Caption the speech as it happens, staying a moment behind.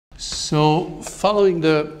So following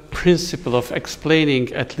the principle of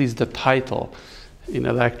explaining at least the title in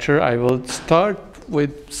a lecture, I will start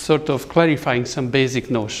with sort of clarifying some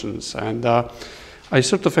basic notions. And I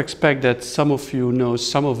sort of expect that some of you know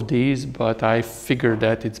some of these, but I figure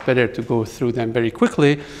that it's better to go through them very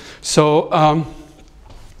quickly. So,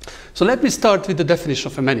 so let me start with the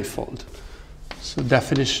definition of a manifold. So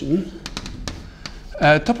definition,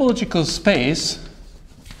 topological space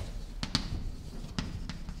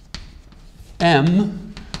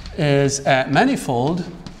M is a manifold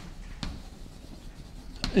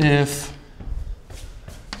if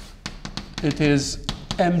it is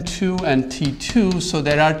M2 and T2. So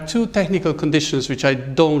there are two technical conditions which I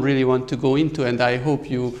don't really want to go into, and I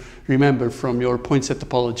hope you remember from your point set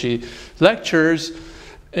topology lectures.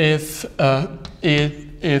 If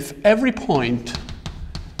every point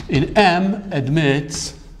in M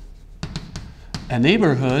admits a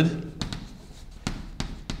neighborhood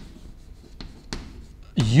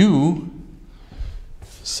U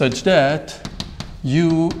such that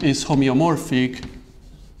U is homeomorphic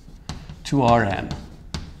to Rn.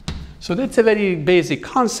 So that's a very basic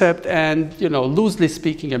concept, and loosely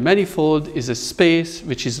speaking, a manifold is a space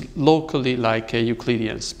which is locally like a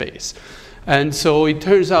Euclidean space. And so it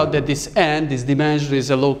turns out that this n, this dimension,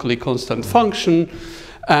 is a locally constant function.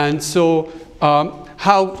 And so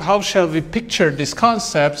how shall we picture this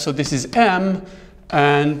concept? So this is M,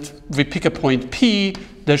 and we pick a point P.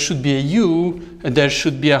 There should be a U, and there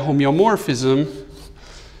should be a homeomorphism,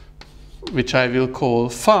 which I will call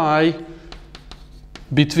phi,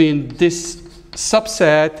 between this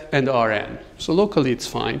subset and Rn. So locally it's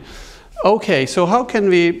fine. Okay, so how can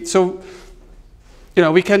we, so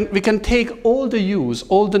we can take all the U's,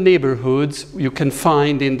 all the neighborhoods you can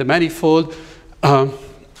find in the manifold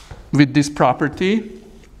with this property.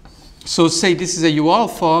 So say this is a U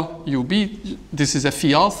alpha, U beta, this is a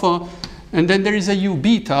phi alpha, and then there is a U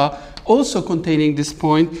beta also containing this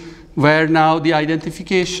point where now the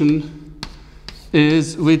identification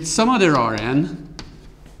is with some other Rn.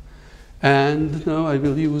 And now I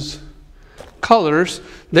will use colors.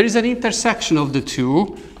 There is an intersection of the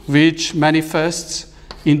two which manifests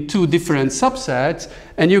in two different subsets,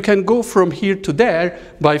 and you can go from here to there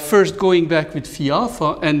by first going back with phi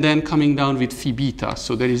alpha and then coming down with phi beta.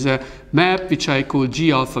 So there is a map which I call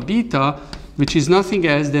G alpha beta, which is nothing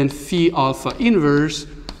else than phi alpha inverse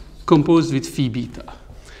composed with phi beta.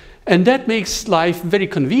 And that makes life very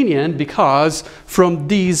convenient because from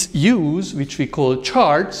these U's, which we call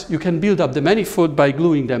charts, you can build up the manifold by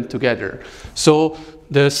gluing them together. So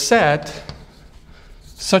the set,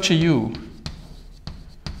 such a U,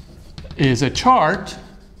 is a chart,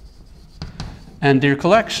 and their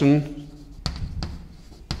collection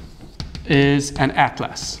is an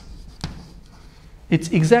atlas. It's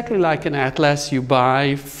exactly like an atlas you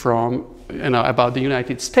buy from about the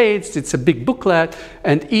United States. It's a big booklet,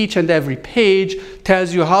 and each and every page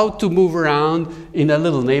tells you how to move around in a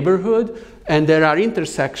little neighborhood, and there are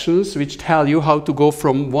intersections which tell you how to go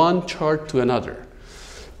from one chart to another.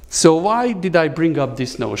 So why did I bring up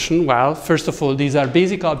this notion? Well, first of all, these are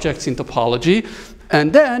basic objects in topology,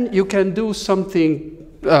 and then you can do something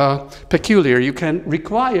peculiar. You can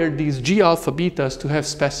require these G alpha betas to have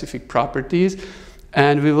specific properties.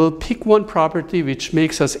 And we will pick one property which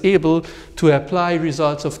makes us able to apply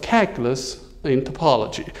results of calculus in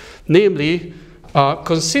topology. Namely,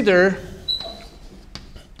 consider,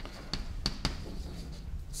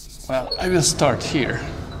 well, I will start here.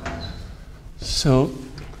 So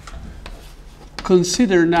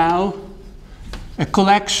consider now a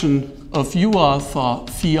collection of U alpha,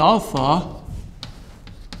 phi alpha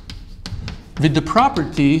with the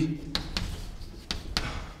property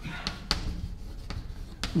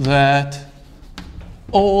that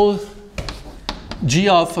all G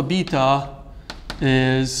alpha beta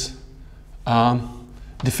is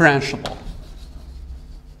differentiable.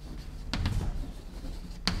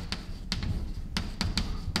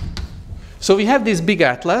 So we have this big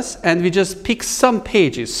atlas, and we just pick some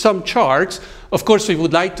pages, some charts. Of course, we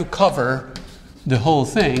would like to cover the whole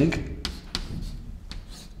thing.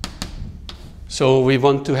 So we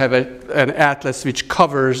want to have an atlas which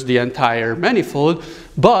covers the entire manifold,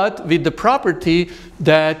 but with the property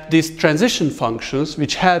that these transition functions,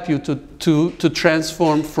 which help you to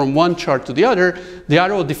transform from one chart to the other, they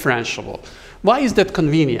are all differentiable. Why is that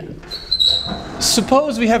convenient?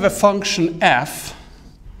 Suppose we have a function f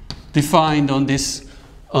defined on this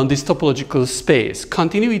topological space.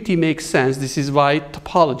 Continuity makes sense. This is why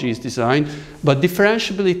topology is designed, but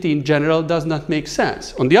differentiability in general does not make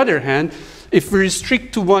sense. On the other hand, if we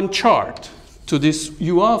restrict to one chart, to this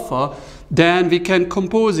U alpha, then we can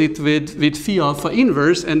compose it with phi alpha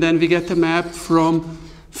inverse, and then we get a map from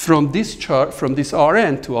this chart, from this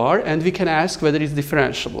Rn to R, and we can ask whether it's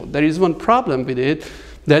differentiable. There is one problem with it,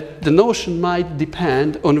 that the notion might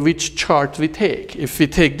depend on which chart we take. If we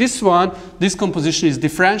take this one, this composition is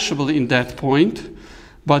differentiable in that point,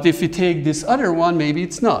 but if we take this other one, maybe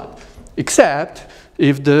it's not. Except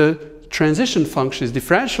if the transition function is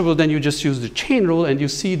differentiable, then you just use the chain rule and you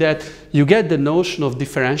see that you get the notion of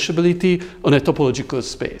differentiability on a topological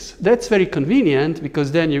space. That's very convenient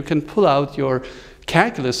because then you can pull out your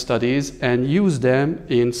calculus studies and use them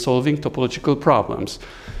in solving topological problems.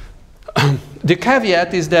 The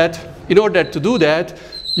caveat is that in order to do that,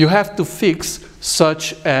 you have to fix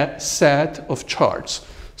such a set of charts.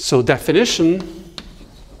 So definition,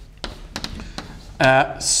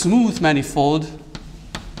 a smooth manifold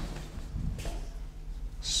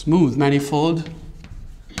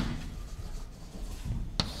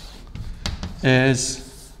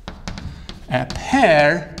is a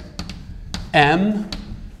pair M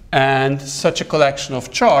and such a collection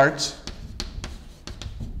of charts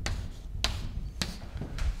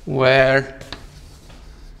where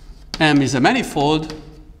M is a manifold,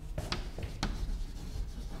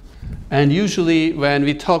 and usually when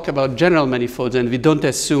we talk about general manifolds and we don't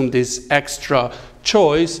assume this extra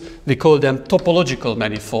choice, we call them topological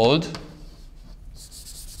manifold.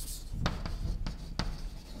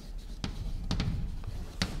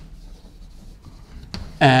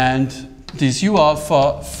 And this U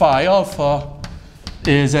alpha phi alpha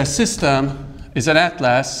is a system, is an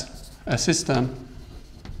atlas, a system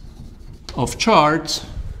of charts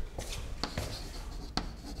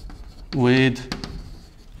with,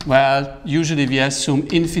 well, usually we assume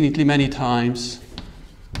infinitely many times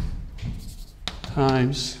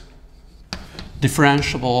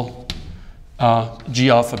differentiable G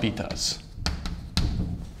alpha betas.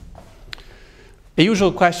 A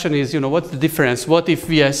usual question is, what's the difference? What if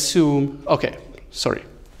we assume, okay, sorry.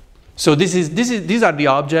 So these are the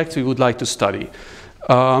objects we would like to study.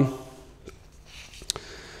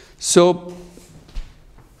 So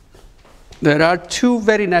there are two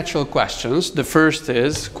very natural questions. The first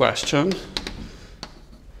is question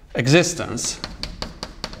existence.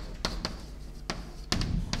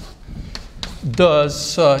 Does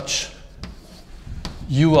such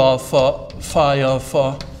U alpha phi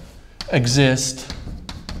alpha exist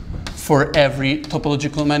for every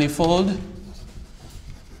topological manifold?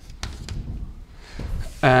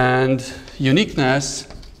 And uniqueness,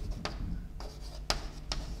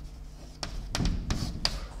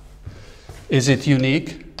 is it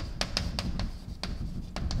unique?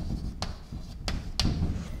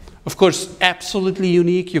 Of course, absolutely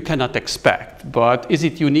unique you cannot expect, but is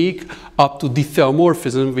it unique up to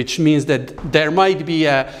diffeomorphism, which means that there might be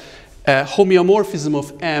a homeomorphism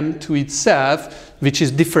of M to itself, which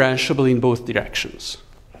is differentiable in both directions,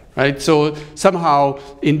 right? So somehow,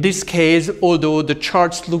 in this case, although the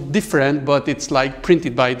charts look different, but it's like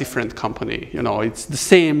printed by a different company. It's the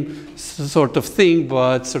same sort of thing,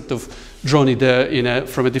 but sort of drawn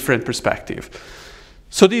from a different perspective.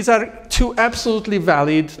 So these are two absolutely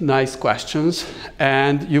valid, nice questions,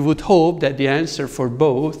 and you would hope that the answer for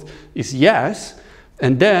both is yes.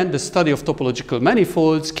 And then the study of topological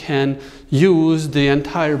manifolds can use the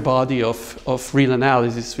entire body of real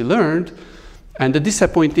analysis we learned. And the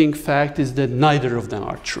disappointing fact is that neither of them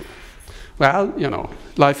are true. Well,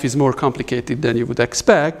 life is more complicated than you would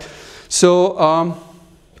expect. So,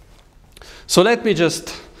 so let me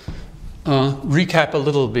just recap a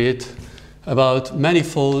little bit about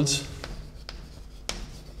manifolds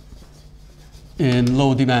in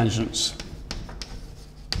low dimensions.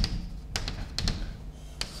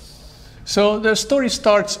 So the story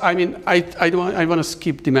starts, I want to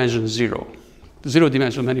skip dimension 0. The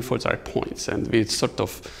zero-dimensional manifolds are points, and we sort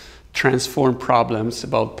of transform problems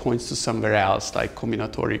about points to somewhere else, like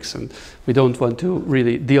combinatorics, and we don't want to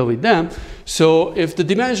really deal with them. So if the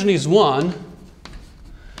dimension is 1,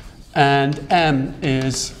 and M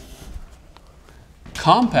is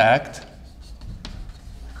compact,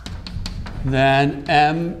 then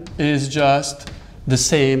M is just the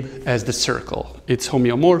same as the circle. It's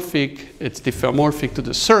homeomorphic, it's diffeomorphic to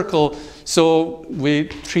the circle, so we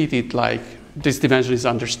treat it like this dimension is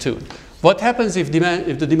understood. What happens if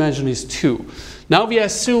the dimension is 2? Now we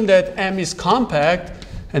assume that M is compact,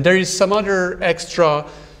 and there is some other extra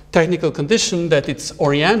technical condition that it's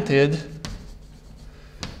oriented.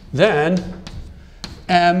 Then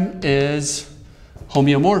M is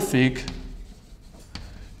homeomorphic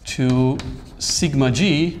to sigma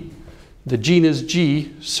G, the genus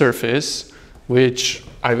G surface, which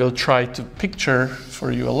I will try to picture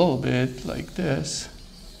for you a little bit like this.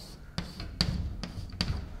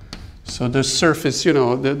 So the surface, you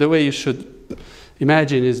know, the way you should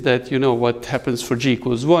imagine is that, you know, what happens for g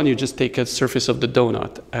equals 1, you just take a surface of the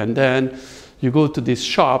donut, and then you go to this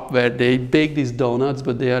shop where they bake these donuts,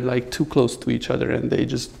 but they are like too close to each other, and they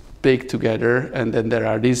just bake together, and then there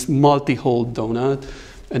are these multi-hole donut,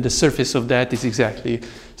 and the surface of that is exactly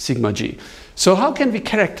sigma g. So how can we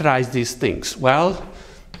characterize these things? Well,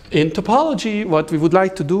 in topology, what we would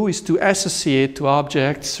like to do is to associate to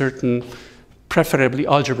objects certain preferably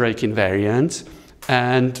algebraic invariants,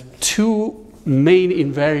 and two main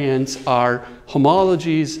invariants are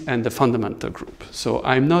homologies and the fundamental group. So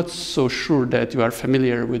I'm not so sure that you are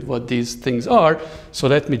familiar with what these things are, so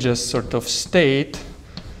let me just sort of state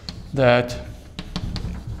that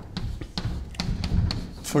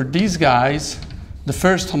for these guys, the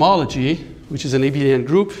first homology, which is an abelian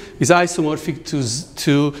group, is isomorphic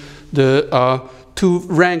to the to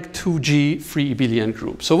rank 2G free abelian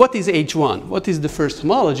group. So what is H1? What is the first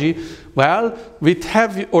homology? Well, we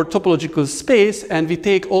have our topological space, and we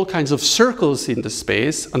take all kinds of circles in the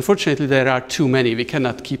space. Unfortunately, there are too many. We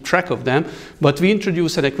cannot keep track of them, but we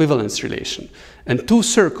introduce an equivalence relation. And two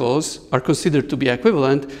circles are considered to be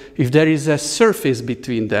equivalent if there is a surface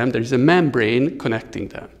between them, there is a membrane connecting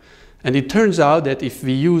them. And it turns out that if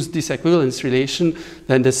we use this equivalence relation,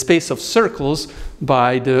 then the space of circles,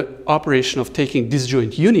 by the operation of taking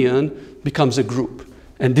disjoint union, becomes a group.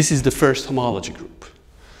 And this is the first homology group.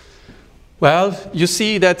 Well, you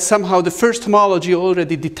see that somehow the first homology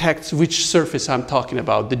already detects which surface I'm talking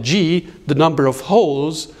about. The G, the number of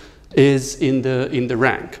holes, is in the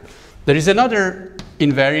rank. There is another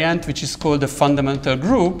invariant which is called the fundamental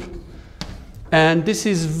group. And this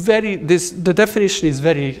is the definition is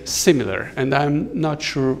very similar, and I'm not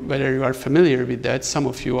sure whether you are familiar with that. Some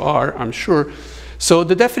of you are, I'm sure. So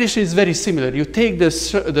the definition is very similar. You take the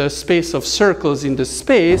space of circles in the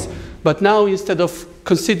space, but now instead of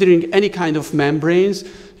considering any kind of membranes,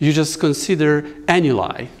 you just consider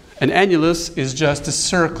annuli. An annulus is just a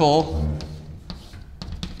circle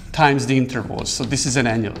times the intervals. So this is an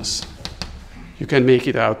annulus. You can make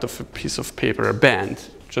it out of a piece of paper, a band,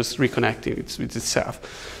 just reconnecting it with itself.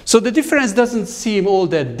 So the difference doesn't seem all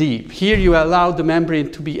that deep. Here you allow the membrane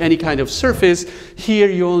to be any kind of surface. Here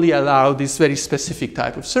you only allow this very specific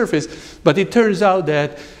type of surface. But it turns out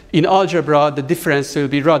that in algebra, the difference will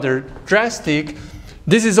be rather drastic.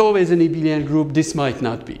 This is always an abelian group. This might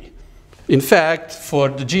not be. In fact, for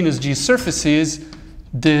the genus G surfaces,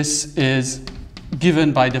 this is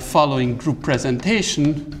given by the following group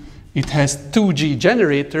presentation. It has 2G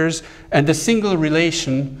generators and a single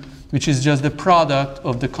relation, which is just the product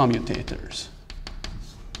of the commutators.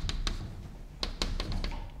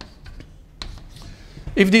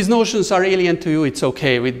 If these notions are alien to you, it's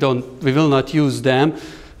okay. We will not use them.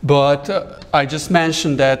 But I just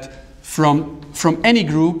mentioned that from any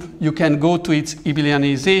group, you can go to its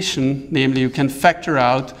abelianization, namely you can factor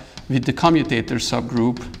out with the commutator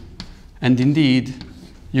subgroup, and indeed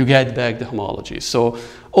you get back the homology. So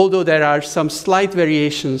although there are some slight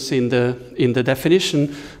variations in the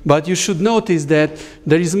definition, but you should notice that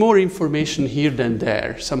there is more information here than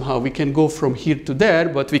there. Somehow we can go from here to there,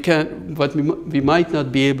 but we might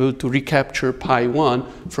not be able to recapture pi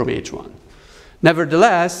 1 from H1.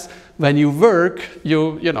 Nevertheless, when you work,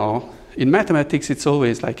 you know, in mathematics it's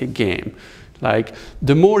always like a game. Like,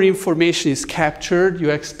 the more information is captured,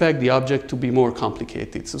 you expect the object to be more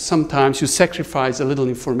complicated. So sometimes you sacrifice a little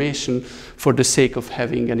information for the sake of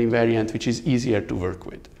having an invariant which is easier to work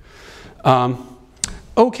with.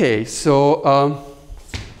 Okay, so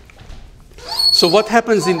what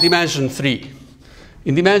happens in dimension 3?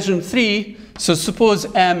 In dimension 3, so suppose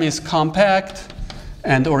M is compact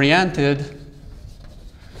and oriented,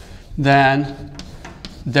 then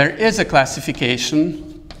there is a classification,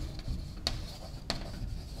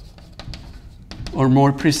 or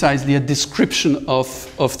more precisely, a description of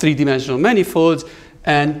three-dimensional manifolds,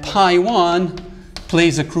 and pi 1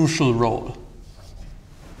 plays a crucial role.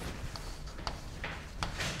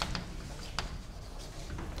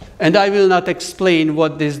 And I will not explain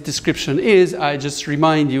what this description is. I just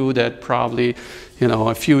remind you that probably, you know,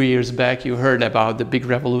 a few years back you heard about the big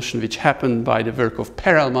revolution which happened by the work of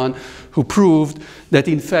Perelman, who proved that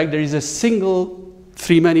in fact there is a single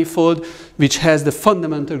three-manifold which has the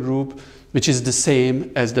fundamental group which is the same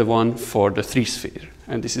as the one for the three-sphere.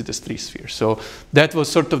 And this is the three-sphere. So that was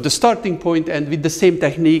sort of the starting point, and with the same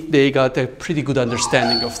technique, they got a pretty good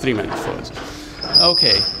understanding of three manifolds.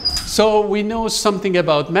 Okay, so we know something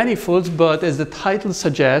about manifolds, but as the title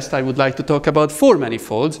suggests, I would like to talk about four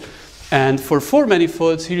manifolds. And for four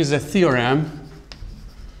manifolds, here is a theorem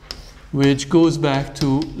which goes back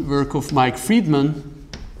to the work of Mike Freedman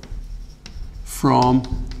from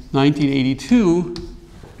 1982,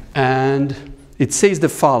 and it says the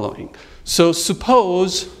following. So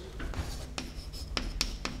suppose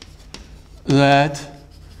that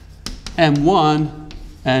M1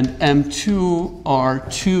 and M2 are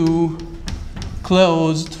two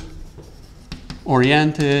closed,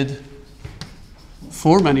 oriented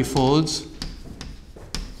four manifolds.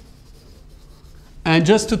 And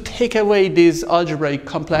just to take away this algebraic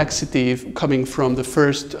complexity coming from the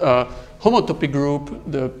first homotopy group,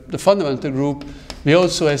 the fundamental group, we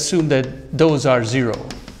also assume that those are zero.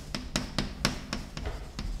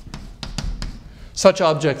 Such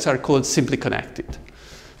objects are called simply connected.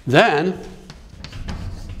 Then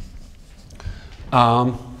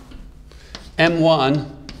M1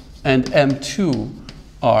 and M2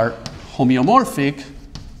 are homeomorphic.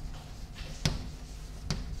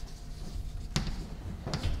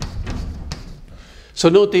 So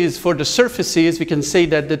notice for the surfaces, we can say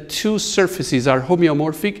that the two surfaces are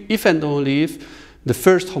homeomorphic if and only if the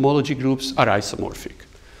first homology groups are isomorphic,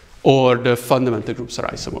 or the fundamental groups are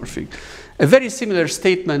isomorphic. A very similar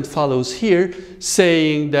statement follows here,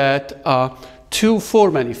 saying that two four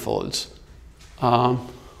manifolds.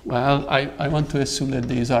 Well, I want to assume that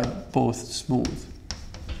these are both smooth,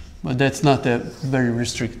 but that's not a very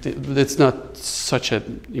restrictive, that's not such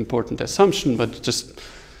an important assumption, but just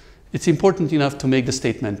it's important enough to make the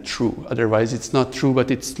statement true. Otherwise, it's not true, but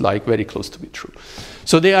it's like very close to be true.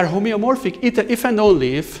 So they are homeomorphic if and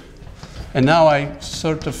only if, and now I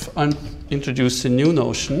sort of introduce a new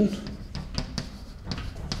notion.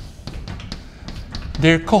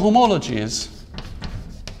 Their cohomologies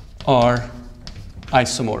are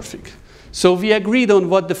isomorphic. So we agreed on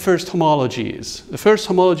what the first homology is. The first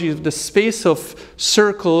homology is the space of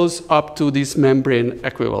circles up to this membrane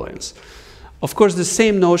equivalence. Of course, the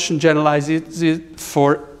same notion generalizes it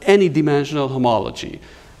for any dimensional homology.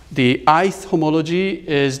 The ith homology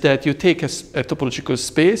is that you take a topological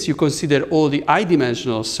space, you consider all the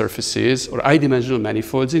I-dimensional surfaces or I-dimensional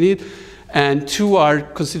manifolds in it, and two are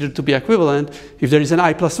considered to be equivalent if there is an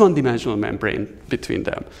I plus one dimensional membrane between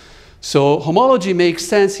them. So homology makes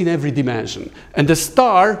sense in every dimension. And the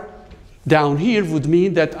star down here would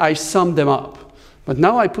mean that I sum them up. But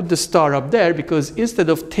now I put the star up there because instead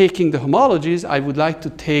of taking the homologies, I would like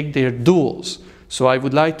to take their duals. So I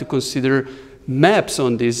would like to consider maps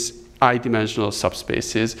on these I-dimensional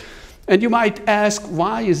subspaces. And you might ask,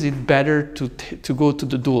 why is it better to go to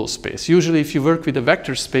the dual space? Usually if you work with a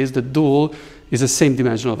vector space, the dual is a same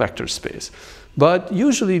dimensional vector space. But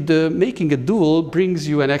usually making a dual brings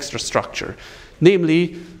you an extra structure.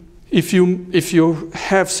 Namely, if you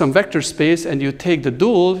have some vector space and you take the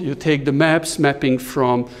dual, you take the maps mapping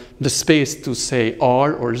from the space to say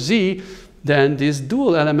R or Z, then these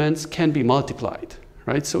dual elements can be multiplied,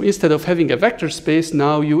 right? So instead of having a vector space,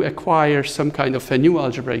 now you acquire some kind of a new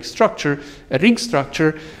algebraic structure, a ring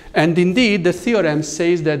structure, and indeed the theorem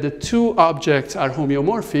says that the two objects are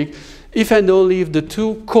homeomorphic if and only if the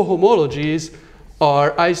two cohomologies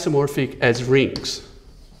are isomorphic as rings.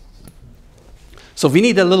 So we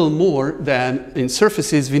need a little more than in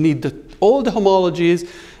surfaces. We need all the homologies,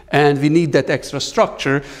 and we need that extra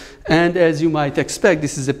structure. And as you might expect,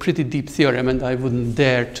 this is a pretty deep theorem, and I wouldn't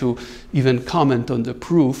dare to even comment on the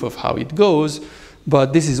proof of how it goes.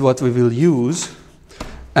 But this is what we will use.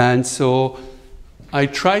 And so I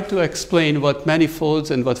tried to explain what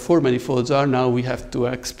manifolds and what four manifolds are. Now we have to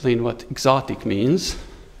explain what exotic means.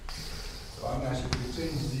 So Andras, if you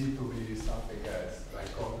change Z to be something else,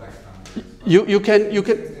 like complex numbers.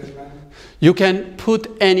 You can put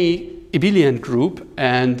any abelian group,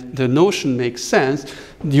 and the notion makes sense.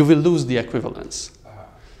 You will lose the equivalence.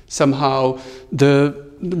 Somehow, the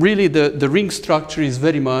ring structure is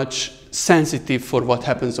very much sensitive for what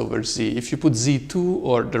happens over Z. If you put Z2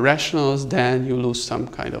 or the rationals, then you lose some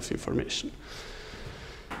kind of information.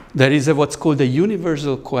 There is what's called a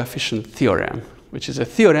universal coefficient theorem, which is a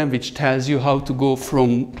theorem which tells you how to go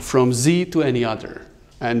from Z to any other.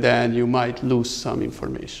 And then you might lose some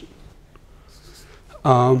information.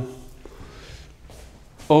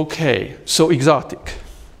 Okay, so exotic.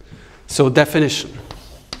 So definition.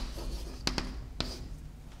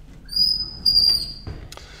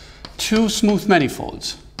 Two smooth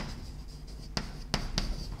manifolds.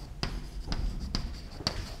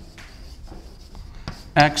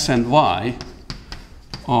 X and Y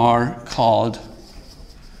are called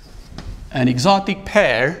an exotic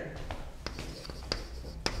pair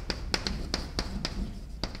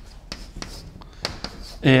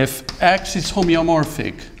if X is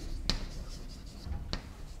homeomorphic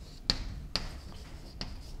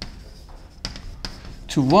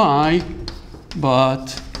to Y,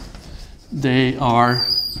 but they are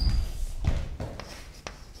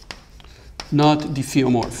not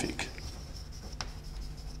diffeomorphic.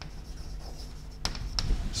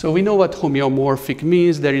 So we know what homeomorphic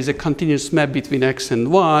means. There is a continuous map between x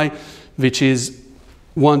and y, which is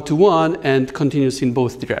 1-to-1 and continuous in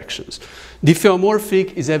both directions.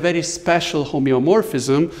 Diffeomorphic is a very special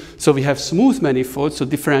homeomorphism. So we have smooth manifolds, so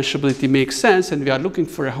differentiability makes sense, and we are looking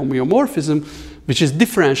for a homeomorphism which is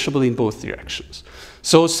differentiable in both directions.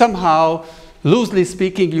 So somehow, loosely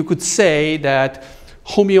speaking, you could say that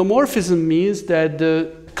homeomorphism means that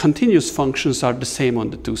the continuous functions are the same on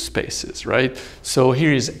the two spaces, right? So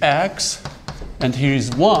here is x, and here is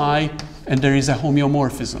y, and there is a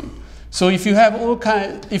homeomorphism. So if you have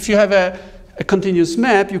a continuous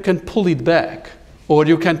map, you can pull it back, or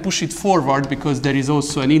you can push it forward because there is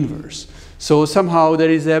also an inverse. So somehow there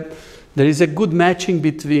is a good matching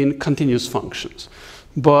between continuous functions.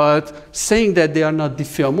 But saying that they are not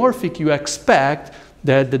diffeomorphic, you expect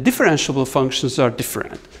that the differentiable functions are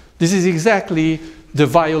different. This is exactly the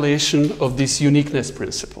violation of this uniqueness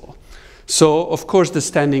principle. So, of course, the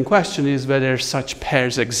standing question is whether such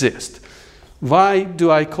pairs exist. Why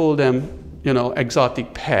do I call them,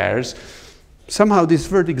 exotic pairs? Somehow this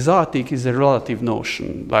word exotic is a relative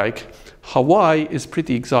notion. Like Hawaii is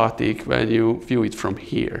pretty exotic when you view it from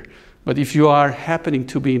here. But if you are happening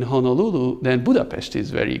to be in Honolulu, then Budapest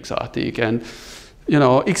is very exotic. And,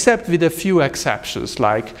 except with a few exceptions,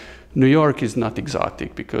 like New York is not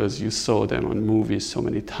exotic because you saw them on movies so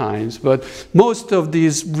many times. But most of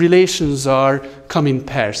these relations come in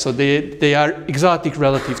pairs. So they are exotic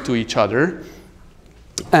relative to each other.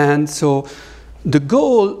 And so the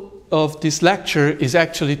goal of this lecture is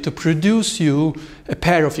actually to produce you a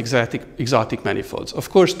pair of exotic manifolds. Of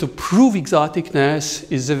course, to prove exoticness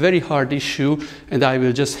is a very hard issue, and I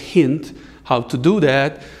will just hint how to do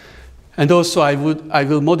that. And also, I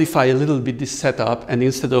will modify a little bit this setup, and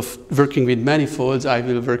instead of working with manifolds, I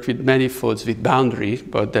will work with manifolds with boundary,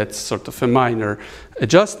 but that's sort of a minor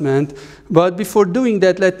adjustment. But before doing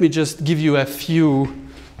that, let me just give you a few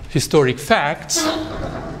historic facts.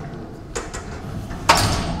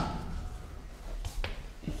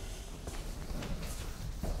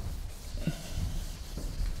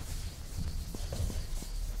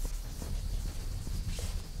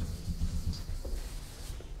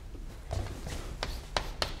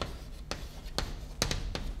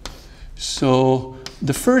 So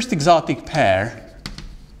the first exotic pair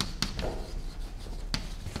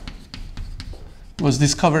was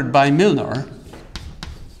discovered by Milnor,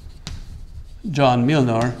 John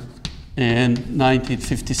Milnor, in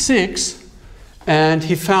 1956, and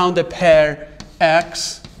he found a pair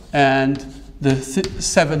X and the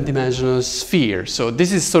seven-dimensional sphere. So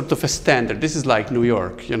this is sort of a standard. This is like New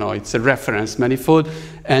York, it's a reference manifold,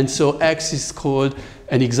 and so X is called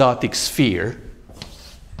an exotic sphere.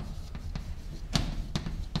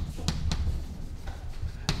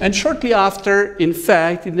 And shortly after, in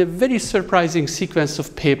fact, in a very surprising sequence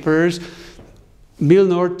of papers,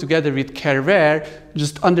 Milnor, together with Kerver,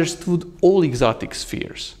 just understood all exotic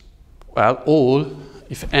spheres. Well, all,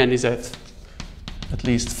 if n is at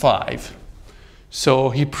least 5. So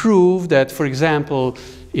he proved that, for example,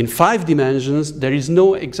 in 5 dimensions, there is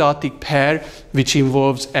no exotic pair which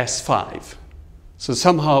involves S5. So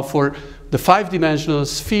somehow for the 5-dimensional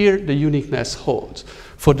sphere, the uniqueness holds.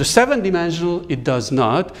 For the 7-dimensional, it does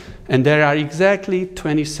not, and there are exactly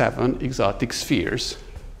 27 exotic spheres.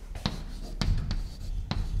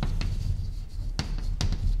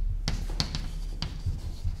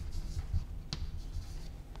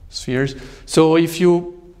 So if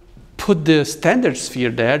you put the standard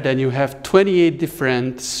sphere there, then you have 28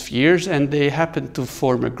 different spheres, and they happen to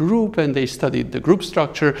form a group, and they studied the group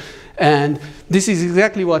structure. And this is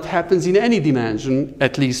exactly what happens in any dimension,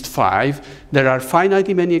 at least 5. There are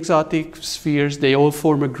finitely many exotic spheres. They all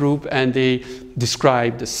form a group, and they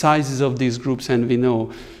describe the sizes of these groups, and we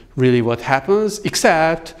know really what happens,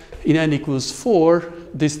 except in n equals 4,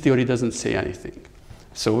 this theory doesn't say anything.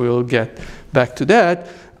 So we'll get back to that.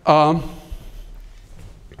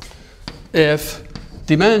 If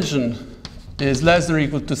dimension is less than or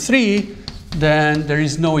equal to 3, then there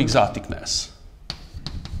is no exoticness.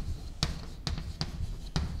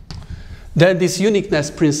 Then this uniqueness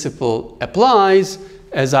principle applies,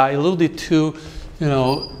 as I alluded to.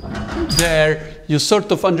 There you sort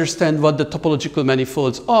of understand what the topological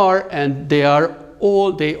manifolds are, and they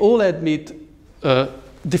all admit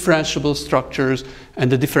differentiable structures, and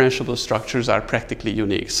the differentiable structures are practically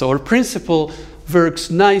unique. So our principle works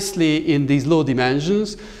nicely in these low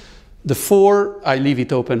dimensions. The 4, I leave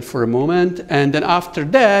it open for a moment, and then after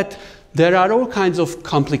that, there are all kinds of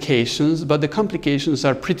complications, but the complications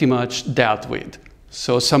are pretty much dealt with.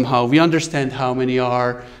 So somehow we understand how many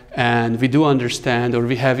are, And we do understand, or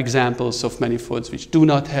we have examples of manifolds which do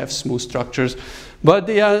not have smooth structures. But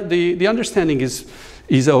the understanding is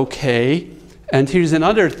okay. And here's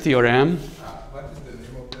another theorem. What is the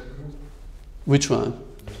name of that group? Which one?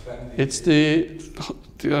 It's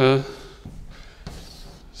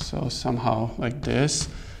so somehow like this,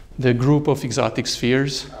 the group of exotic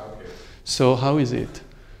spheres. Okay. So how is it?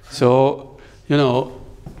 So, you know,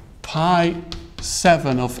 pi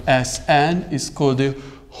 7 of Sn is called the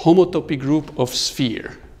homotopy group of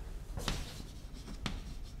sphere.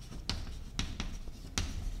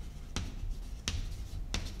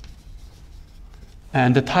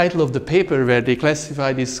 And the title of the paper where they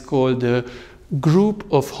classified is called the group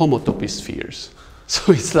of homotopy spheres.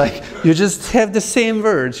 So it's like you just have the same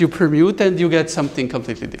words, you permute and you get something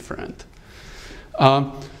completely different.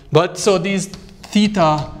 But so these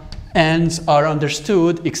theta n's are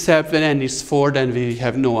understood, except when n is 4, then we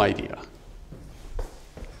have no idea.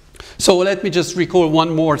 So let me just recall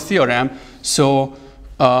one more theorem. So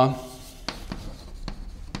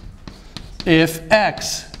if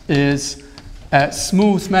X is a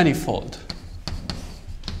smooth manifold,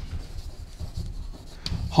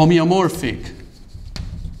 homeomorphic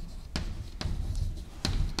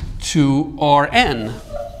to Rn,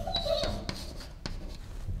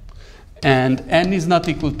 and n is not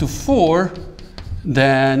equal to 4,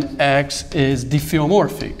 then X is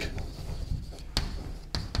diffeomorphic.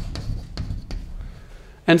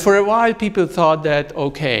 And for a while, people thought that,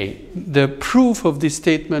 okay, the proof of this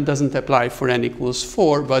statement doesn't apply for n equals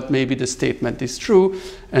 4, but maybe the statement is true.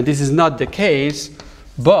 And this is not the case,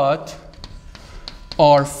 but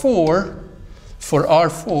R4, for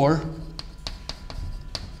R4,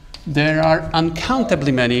 there are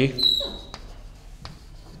uncountably many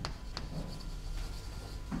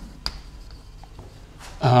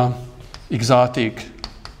exotic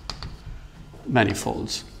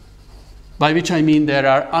manifolds. By which I mean there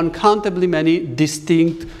are uncountably many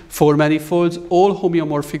distinct 4 manifolds, all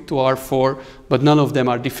homeomorphic to R4, but none of them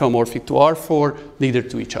are diffeomorphic to R4, neither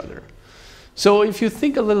to each other. So if you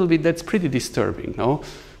think a little bit, that's pretty disturbing, no?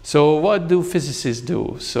 So what do physicists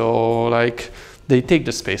do? So like they take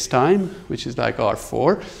the space-time, which is like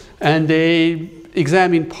R4, and they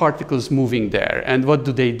examine particles moving there. And what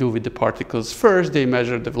do they do with the particles? First, they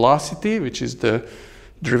measure the velocity, which is the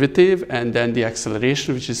derivative, and then the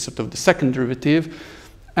acceleration, which is sort of the second derivative.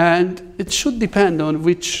 And it should depend on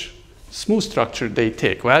which smooth structure they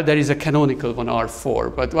take. Well, there is a canonical one,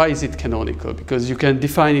 R4, but why is it canonical? Because you can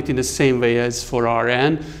define it in the same way as for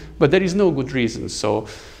Rn, but there is no good reason. So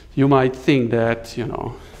you might think that, you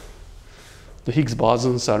know, the Higgs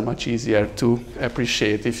bosons are much easier to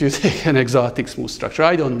appreciate if you take an exotic smooth structure.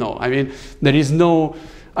 I don't know. I mean, there is no,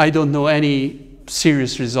 I don't know any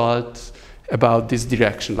serious result about this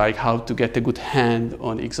direction, like how to get a good hand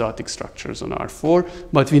on exotic structures on R4,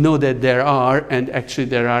 but we know that there are, and actually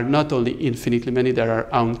there are not only infinitely many, there are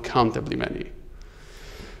uncountably many.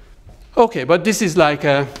 Okay, but this is like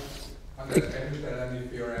a... Can you tell any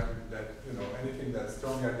theorem that, you know, anything that's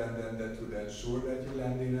stronger than that would ensure that you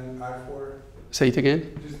land in an R4? Say it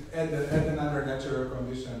again? Just add another natural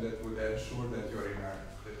condition that would ensure that you're in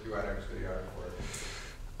that you are actually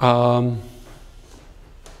R4.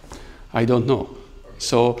 I don't know.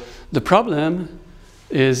 So the problem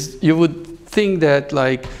is you would think that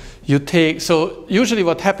like you take, so usually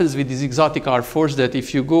what happens with these exotic R4s that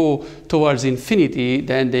if you go towards infinity,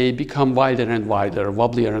 then they become wider and wider,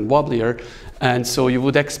 wobblier and wobblier. And so you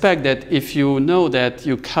would expect that if you know that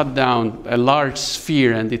you cut down a large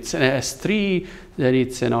sphere and it's an S3, then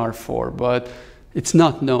it's an R4. But it's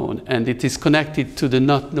not known, and it is connected to the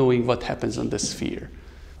not knowing what happens on the sphere.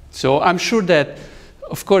 So I'm sure that,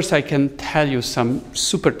 of course, I can tell you some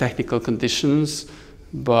super technical conditions,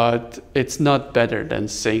 but it's not better than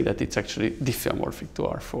saying that it's actually diffeomorphic to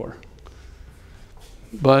R4.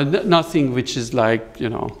 But nothing which is like, you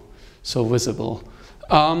know, so visible.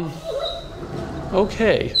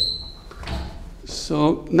 Okay.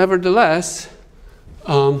 So nevertheless,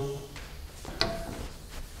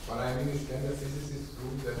 What I mean is, can the physicists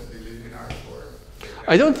prove that they live in R4?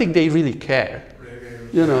 I don't think they really care.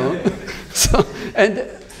 You know, so, and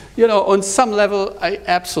you know, on some level, I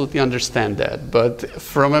absolutely understand that. But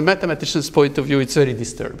from a mathematician's point of view, it's very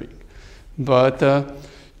disturbing. But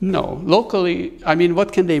no, locally, I mean,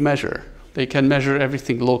 what can they measure? They can measure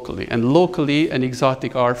everything locally. And locally, an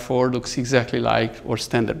exotic R4 looks exactly like our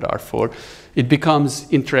standard R4. It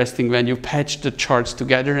becomes interesting when you patch the charts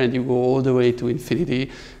together and you go all the way to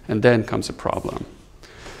infinity, and then comes a problem.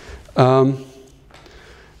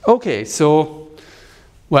 Okay, so,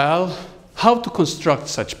 well, how to construct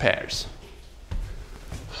such pairs?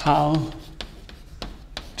 How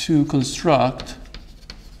to construct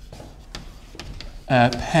a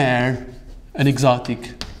pair, an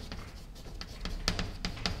exotic.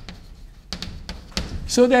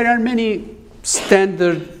 So there are many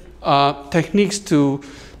standard techniques to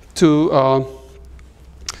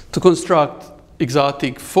construct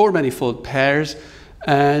exotic four-manifold pairs.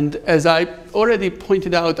 And as I already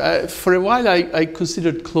pointed out, for a while I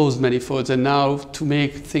considered closed manifolds, and now to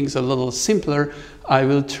make things a little simpler, I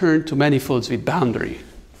will turn to manifolds with boundary.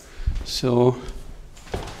 So,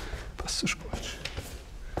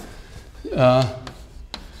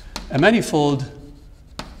 a manifold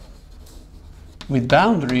with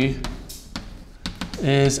boundary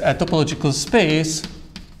is a topological space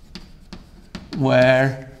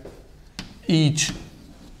where each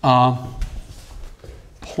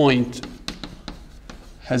point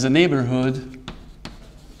has a neighborhood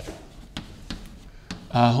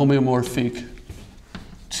homeomorphic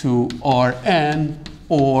to Rn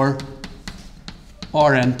or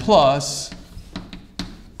Rn plus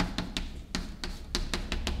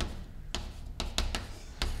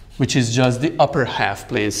which is just the upper half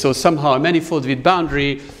plane. So somehow a manifold with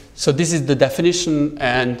boundary, so this is the definition,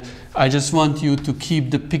 and I just want you to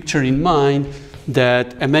keep the picture in mind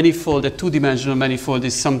that a manifold, a two-dimensional manifold,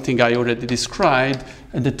 is something I already described,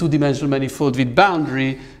 and the two-dimensional manifold with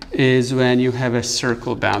boundary is when you have a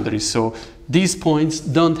circle boundary. So these points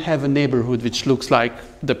don't have a neighborhood which looks like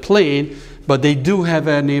the plane, but they do have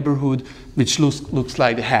a neighborhood which looks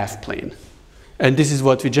like the half plane. And this is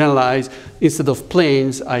what we generalize. Instead of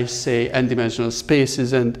planes, I say n-dimensional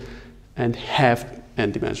spaces and half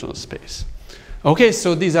n-dimensional space. Okay,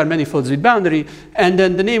 so these are manifolds with boundary, and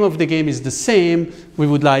then the name of the game is the same. We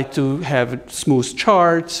would like to have smooth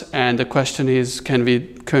charts, and the question is, can we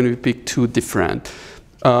pick two different?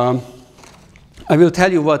 I will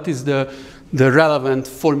tell you what is the relevant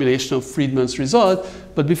formulation of Freedman's result,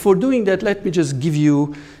 but before doing that, let me just give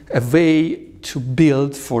you a way to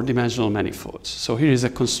build four-dimensional manifolds. So here is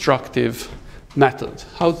a constructive method.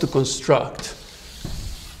 How to construct,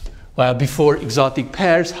 well, before exotic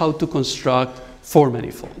pairs, how to construct four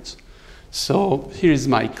manifolds. So here is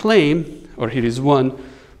my claim, or here is one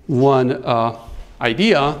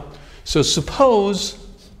idea. So suppose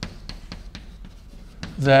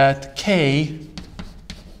that K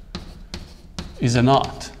is a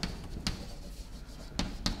knot.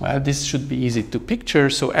 Well, this should be easy to picture.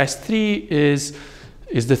 So S3 is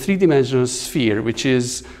the three-dimensional sphere, which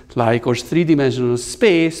is like our three-dimensional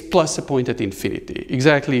space plus a point at infinity.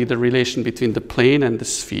 Exactly the relation between the plane and the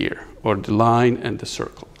sphere, or the line and the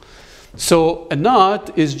circle. So a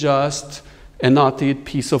knot is just a knotted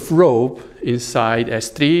piece of rope inside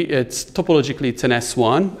S3. It's topologically, it's an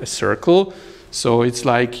S1, a circle. So it's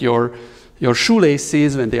like your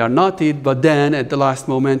shoelaces when they are knotted, but then at the last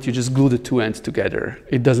moment you just glue the two ends together.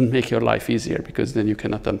 It doesn't make your life easier because then you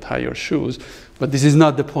cannot untie your shoes. But this is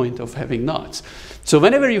not the point of having knots. So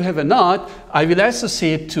whenever you have a knot, I will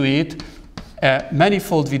associate to it a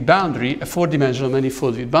manifold with boundary, a four-dimensional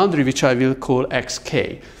manifold with boundary, which I will call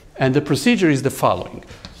xk. And the procedure is the following.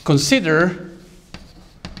 Consider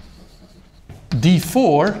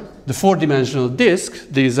D4, the four-dimensional disk.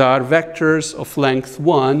 These are vectors of length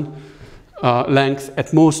 1, length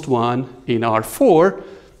at most 1 in R4,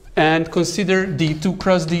 and consider D2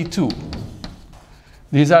 cross D2.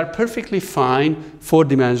 These are perfectly fine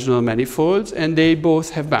four-dimensional manifolds, and they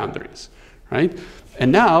both have boundaries, right?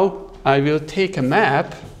 And now I will take a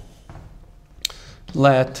map.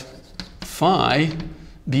 Let phi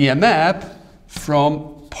be a map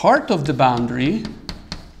from part of the boundary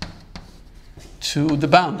to the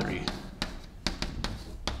boundary,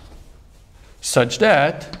 such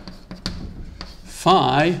that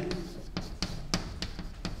phi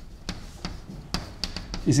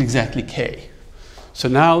is exactly k. So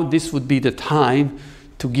now this would be the time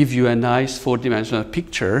to give you a nice four-dimensional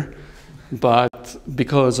picture, but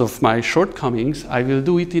because of my shortcomings, I will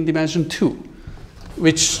do it in dimension 2,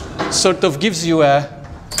 which sort of gives you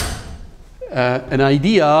an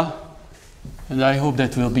idea, and I hope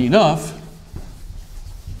that will be enough.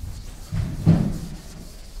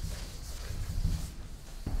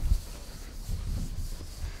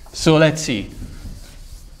 So let's see.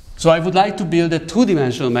 So I would like to build a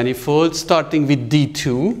two-dimensional manifold starting with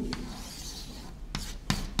D2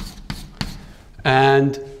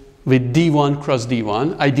 and with D1 cross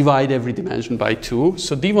D1. I divide every dimension by 2.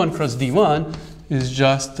 So D1 cross D1 is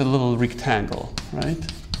just a little rectangle, right?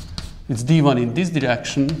 It's D1 in this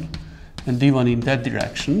direction and D1 in that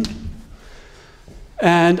direction.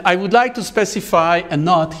 And I would like to specify a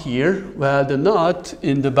knot here. Well, the knot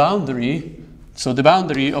in the boundary, so the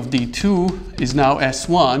boundary of D2 is now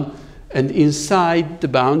S1, And inside the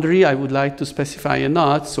boundary, I would like to specify a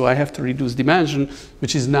knot, so I have to reduce dimension,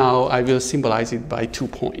 which is now, I will symbolize it by 2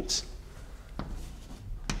 points.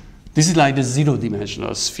 This is like the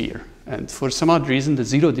zero-dimensional sphere. And for some odd reason, the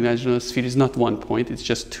zero-dimensional sphere is not 1 point, it's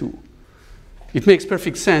just 2. It makes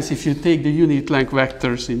perfect sense if you take the unit length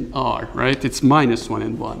vectors in R, right? It's -1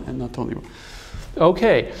 and 1, and not only 1.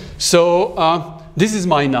 Okay, so this is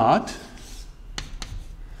my knot.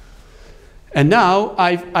 And now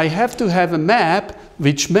I have to have a map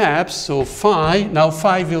which maps, so phi, now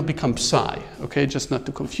phi will become psi, okay, just not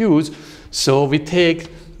to confuse. So we take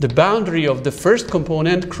the boundary of the first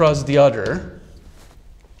component cross the other.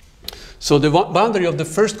 So the boundary of the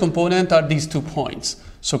first component are these 2 points.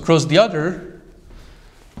 So cross the other,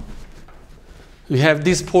 we have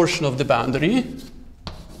this portion of the boundary.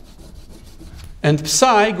 And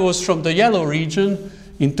psi goes from the yellow region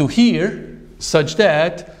into here, such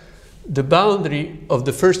that the boundary of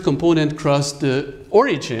the first component cross the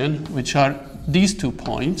origin, which are these 2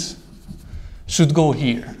 points, should go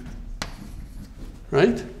here,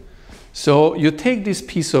 right? So you take this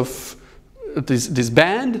piece of this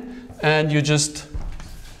band and you just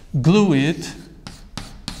glue it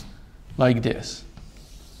like this.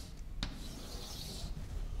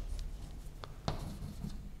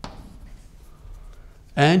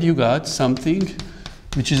 And you got something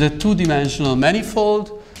which is a 2-dimensional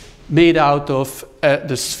manifold made out of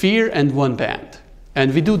the sphere and 1 band.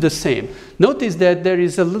 And we do the same. Notice that there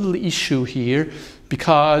is a little issue here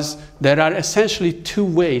because there are essentially 2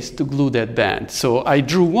 ways to glue that band. So I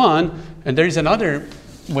drew one, and there is another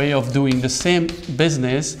way of doing the same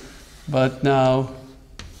business, but now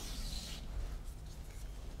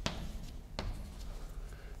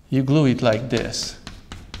you glue it like this.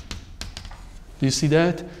 Do you see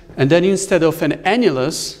that? And then instead of an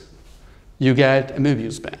annulus, you get a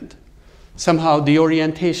Möbius band. Somehow the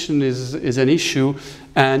orientation is an issue,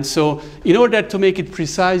 and so in order to make it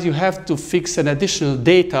precise, you have to fix an additional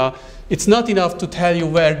data. It's not enough to tell you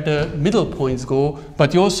where the middle points go,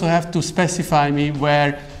 but you also have to specify me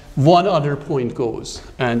where one other point goes.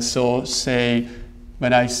 And so say,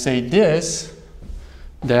 when I say this,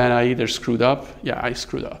 then I either screwed up. Yeah, I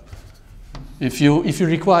screwed up. If you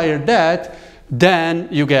require that, then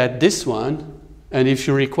you get this one, and if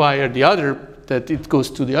you require the other, that it goes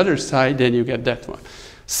to the other side, then you get that one.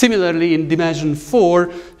 Similarly, in dimension 4,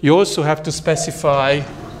 you also have to specify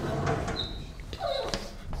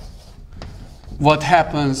what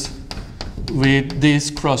happens with this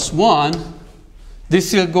cross 1.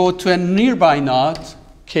 This will go to a nearby knot,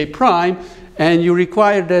 K prime, and you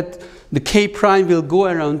require that the K prime will go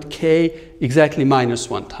around K exactly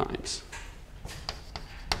 -1 times.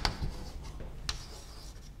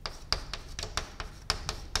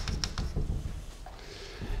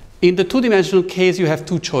 In the 2-dimensional case, you have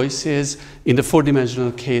 2 choices. In the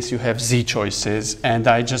 4-dimensional case, you have Z choices. And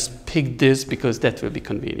I just picked this because that will be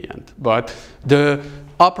convenient. But the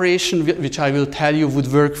operation, which I will tell you,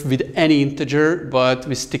 would work with any integer, but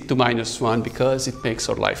we stick to -1 because it makes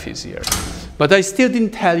our life easier. But I still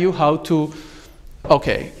didn't tell you how to.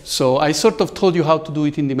 OK, so I sort of told you how to do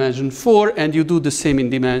it in dimension 4, and you do the same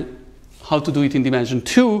in how to do it in dimension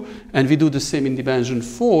 2, and we do the same in dimension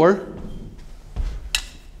 4.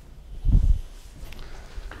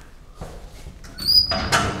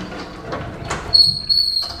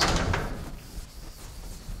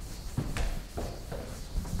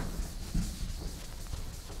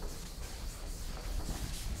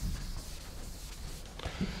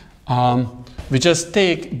 We just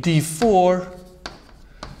take D4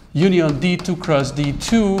 union D2 cross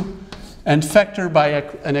D2 and factor by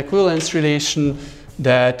an equivalence relation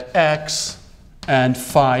that X and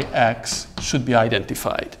phi X should be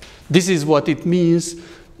identified. This is what it means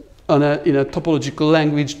in a topological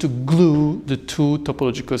language to glue the 2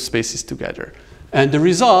 topological spaces together. And the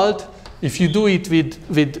result, if you do it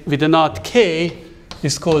with a knot K,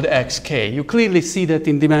 is called XK. You clearly see that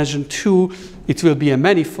in dimension 2, it will be a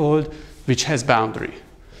manifold which has boundary.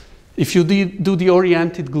 If you do the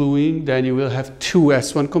oriented gluing, then you will have 2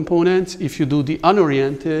 S1 components. If you do the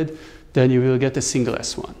unoriented, then you will get a single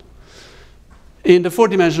S1. In the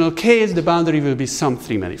 4-dimensional case, the boundary will be some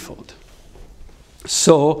 3 manifold.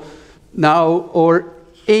 So now our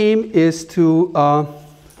aim is to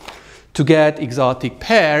get exotic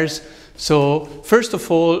pairs. So first of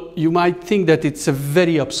all, you might think that it's a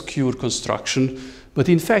very obscure construction, but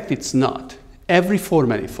in fact it's not. Every 4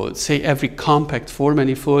 manifold, say every compact 4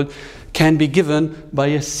 manifold, can be given by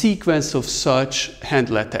a sequence of such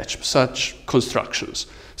handle attached, such constructions.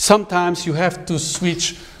 Sometimes you have to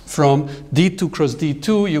switch from D2 cross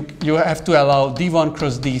D2, you have to allow D1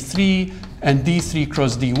 cross D3, and D3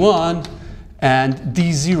 cross D1, and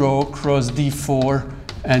D0 cross D4,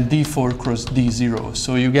 and D4 cross D0.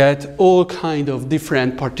 So you get all kind of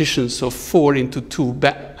different partitions of 4 into 2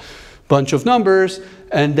 bunch of numbers,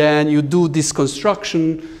 and then you do this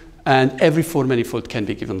construction, and every 4 manifold can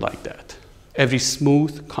be given like that. Every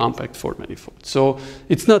smooth, compact 4 manifold. So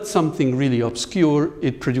it's not something really obscure,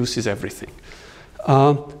 it produces everything.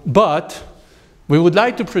 But we would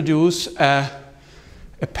like to produce a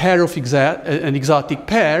pair of an exotic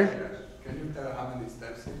pair. Can you tell how many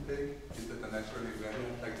steps it takes? Is that a natural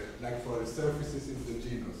invariant? Like for the surfaces, it's the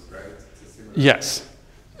genus, right? It's a similar. Yes.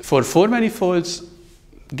 For 4 manifolds,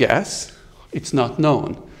 guess, it's not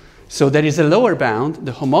known. So there is a lower bound.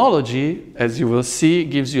 The homology, as you will see,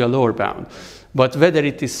 gives you a lower bound. But whether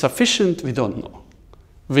it is sufficient, we don't know.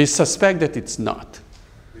 We suspect that it's not.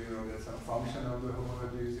 Do you know that some function of the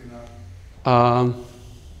homology is enough?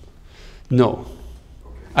 No.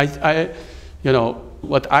 Okay. You know,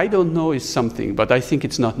 what I don't know is something, but I think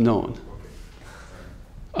it's not known.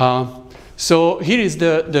 Okay. So here is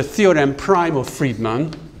the theorem prime of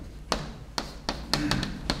Freedman.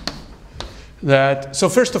 So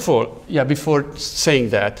first of all, yeah, before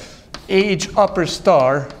saying that, H upper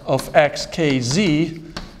star of x, k, z,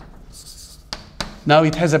 now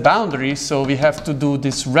it has a boundary, so we have to do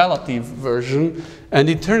this relative version, and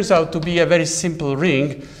it turns out to be a very simple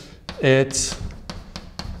ring. It's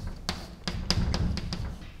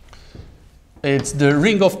the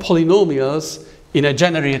ring of polynomials in a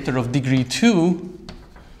generator of degree 2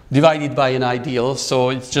 divided by an ideal, so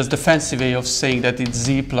it's just a fancy way of saying that it's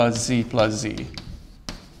z plus z plus z.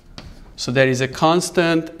 So there is a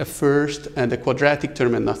constant, a first, and a quadratic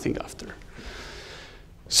term, and nothing after.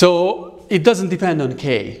 So it doesn't depend on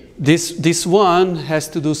k. This one has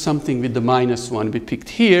to do something with the -1 we picked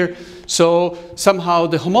here. So somehow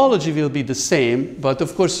the homology will be the same, but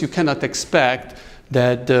of course you cannot expect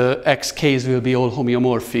that the xk's will be all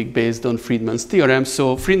homeomorphic based on Freedman's theorem.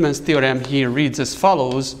 So Freedman's theorem here reads as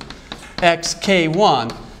follows: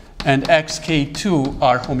 xk1 and xk2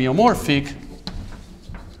 are homeomorphic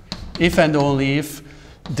if and only if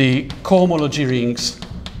the cohomology rings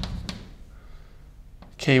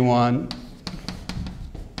k1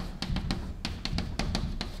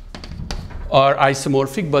 are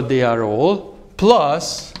isomorphic, but they are all,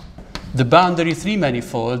 plus the boundary 3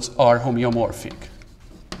 manifolds are homeomorphic.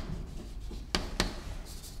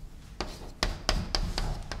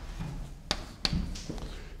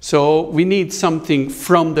 So we need something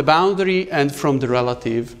from the boundary and from the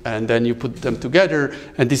relative, and then you put them together,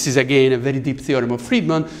 and this is again a very deep theorem of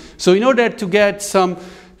Freedman. So in order to get some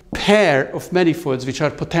pair of manifolds which are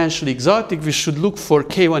potentially exotic, we should look for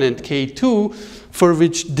k1 and k2 for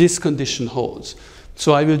which this condition holds.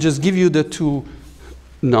 So I will just give you the 2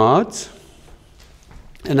 knots,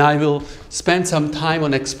 and I will spend some time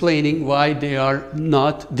on explaining why they are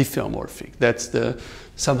not diffeomorphic. That's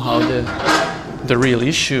somehow the real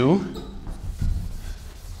issue.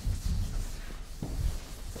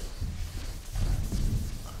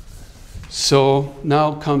 So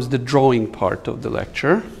now comes the drawing part of the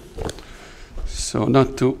lecture. So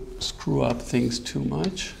not to screw up things too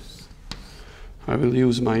much, I will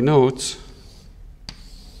use my notes.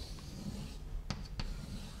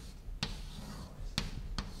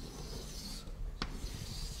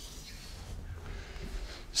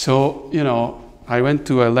 So, you know, I went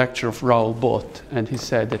to a lecture of Raoul Bott, and he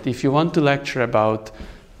said that if you want to lecture about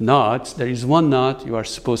knots, there is one knot you are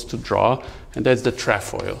supposed to draw, and that's the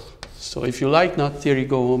trefoil. So if you like knot theory,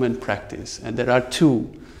 go home and practice. And there are 2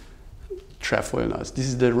 trefoil knots. This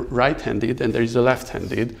is the right-handed, and there is the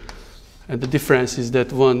left-handed. And the difference is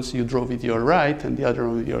that once you draw with your right, and the other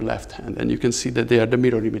one with your left hand. And you can see that they are the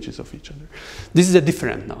mirror images of each other. This is a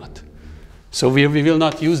different knot. So we will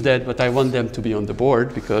not use that, but I want them to be on the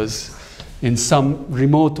board, because in some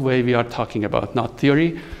remote way we are talking about knot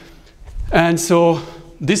theory. And so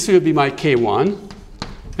this will be my K1,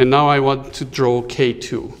 and now I want to draw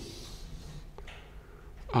K2.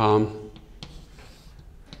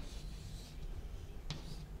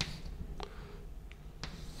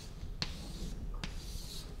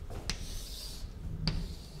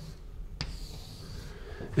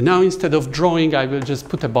 And now instead of drawing, I will just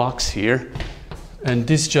put a box here, and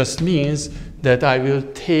this just means that I will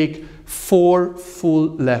take 4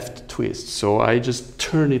 full left twists. So I just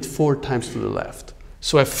turn it 4 times to the left.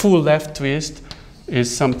 So a full left twist is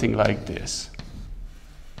something like this,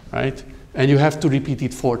 right? And you have to repeat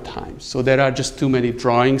it 4 times. So there are just too many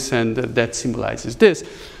drawings, and that symbolizes this.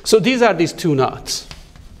 So these are these 2 knots.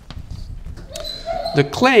 The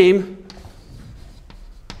claim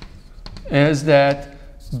is that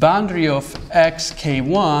boundary of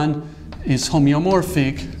xk1 is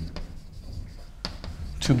homeomorphic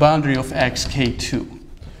to boundary of xk2.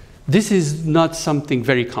 This is not something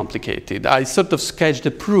very complicated. I sort of sketched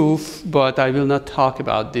the proof, but I will not talk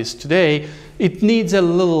about this today. It needs a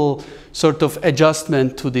little sort of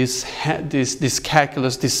adjustment to this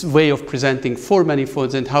calculus, this way of presenting four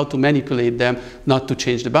manifolds and how to manipulate them not to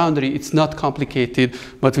change the boundary. It's not complicated,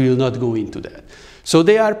 but we will not go into that. So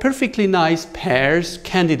they are perfectly nice pairs,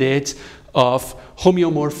 candidates of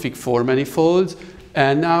homeomorphic four manifolds.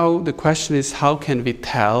 And now the question is, how can we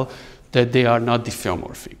tell that they are not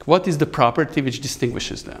diffeomorphic? What is the property which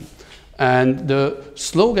distinguishes them? And the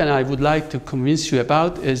slogan I would like to convince you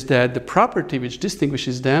about is that the property which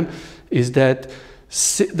distinguishes them is that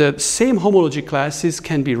the same homology classes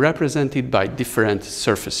can be represented by different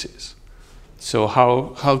surfaces. So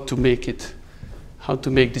how to make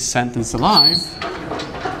this sentence alive?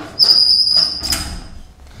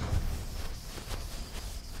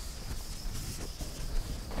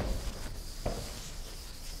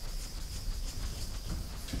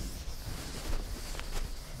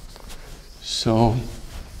 So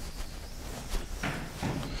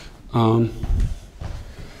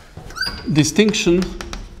distinction.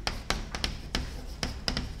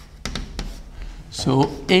 So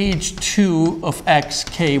H2 of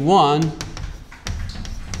xk1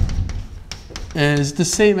 is the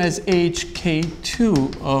same as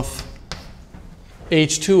HK2 of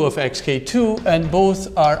xk2, and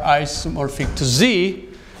both are isomorphic to Z.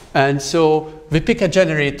 And so we pick a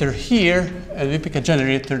generator here and we pick a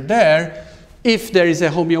generator there. If there is a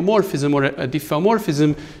homeomorphism or a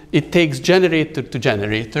diffeomorphism, it takes generator to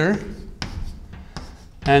generator.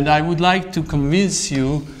 And I would like to convince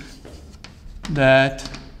you that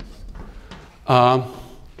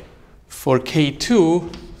for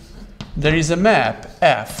K2, there is a map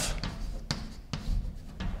F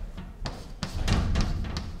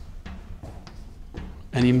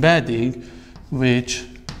an embedding which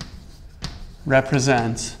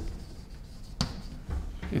represents,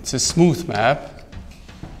 it's a smooth map,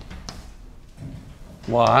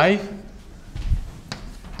 Y,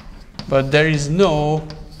 but there is no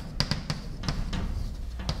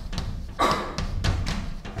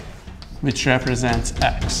which represents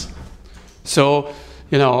X. So,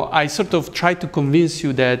 you know, I sort of try to convince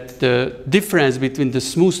you that the difference between the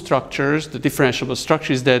smooth structures, the differentiable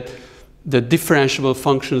structures, is that the differentiable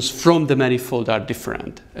functions from the manifold are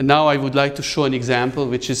different. And now I would like to show an example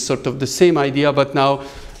which is sort of the same idea, but now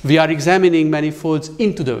we are examining manifolds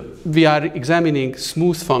we are examining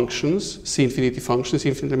smooth functions, C infinity functions,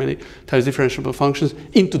 infinitely times differentiable functions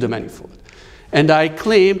into the manifold. And I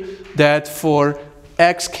claim that for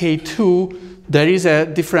xk2, there is a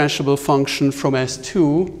differentiable function from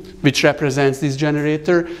S2, which represents this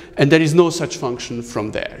generator, and there is no such function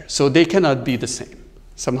from there. So they cannot be the same.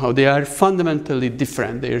 Somehow they are fundamentally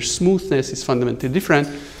different. Their smoothness is fundamentally different.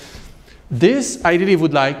 This I really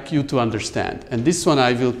would like you to understand. And this one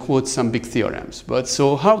I will quote some big theorems. But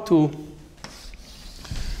so how to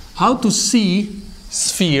see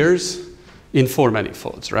spheres in four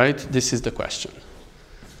manifolds, right? This is the question.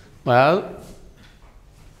 Well,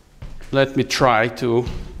 let me try to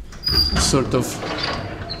sort of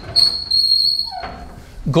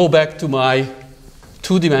go back to my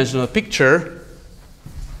two-dimensional picture.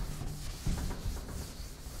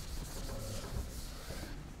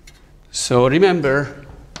 So remember,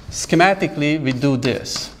 schematically, we do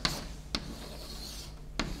this.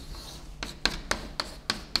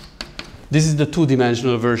 This is the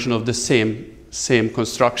two-dimensional version of the same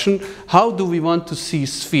construction. How do we want to see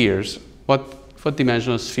spheres? What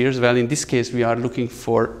dimensional spheres? Well, in this case, we are looking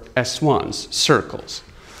for S1s, circles.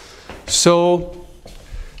 So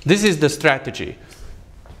this is the strategy.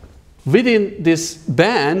 Within this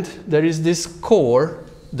band, there is this core,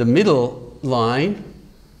 the middle line,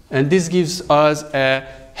 and this gives us a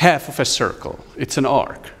half of a circle. It's an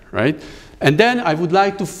arc, right? And then I would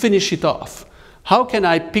like to finish it off. How can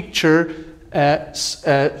I picture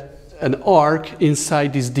an arc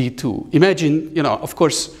inside this D2? Imagine, you know, of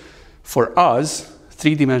course, for us,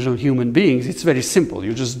 three-dimensional human beings, it's very simple.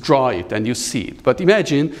 You just draw it and you see it. But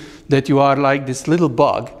imagine that you are like this little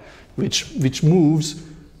bug which moves.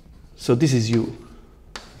 So this is you.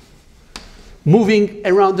 Moving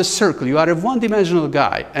around the circle. You are a one-dimensional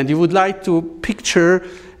guy, and you would like to picture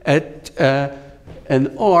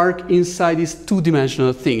an arc inside this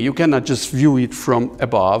two-dimensional thing. You cannot just view it from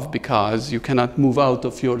above because you cannot move out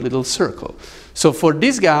of your little circle. So for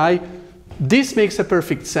this guy, this makes a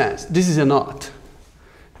perfect sense. This is a knot.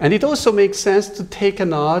 And it also makes sense to take a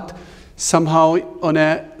knot somehow on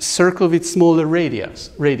a circle with smaller radius.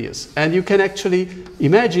 And you can actually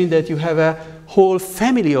imagine that you have a whole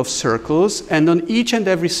family of circles, and on each and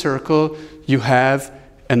every circle you have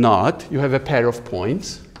a knot, you have a pair of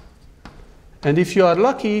points. And if you are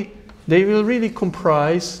lucky, they will really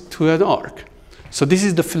comprise to an arc. So this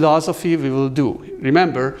is the philosophy we will do.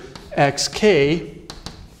 Remember, xk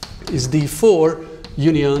is D4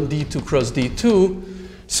 union D2 cross D2.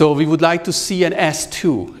 So we would like to see an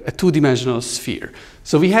S2, a two-dimensional sphere.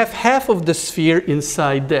 So we have half of the sphere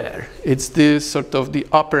inside there. It's the sort of the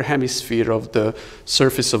upper hemisphere of the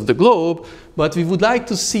surface of the globe, but we would like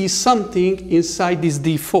to see something inside this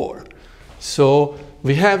D4. So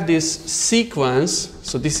we have this sequence,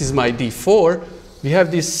 so this is my D4. We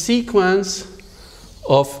have this sequence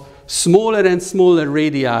of smaller and smaller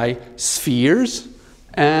radii spheres,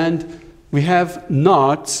 and we have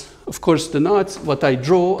knots. Of course, the knots, what I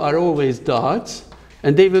draw are always dots,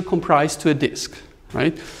 and they will comprise to a disk,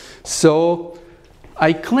 right? So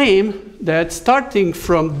I claim that starting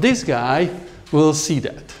from this guy, we'll see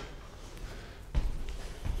that.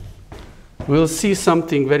 We'll see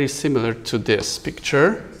something very similar to this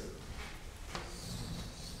picture.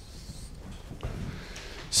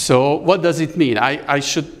 So what does it mean?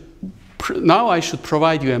 Now I should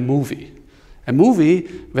provide you a movie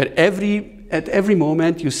where at every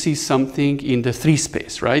moment you see something in the 3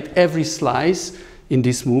 space, right? Every slice in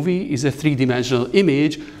this movie is a 3-dimensional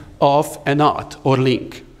image of a knot or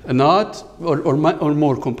link, a knot or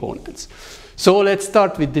more components. So let's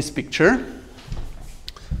start with this picture.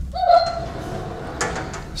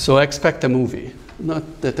 So expect a movie.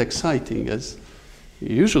 Not that exciting as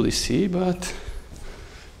you usually see, but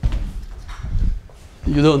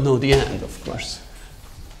you don't know the end, of course.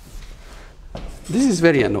 This is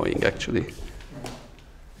very annoying, actually.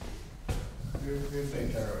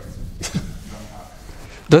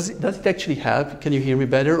 Does it actually help? Can you hear me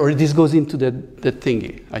better? Or this goes into the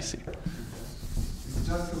thingy? I see. It's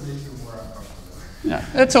just to make you more uncomfortable. Yeah,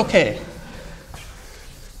 that's okay.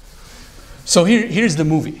 So here's the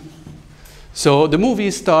movie. So the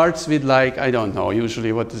movie starts with, like, I don't know,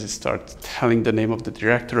 usually what does it start? Telling the name of the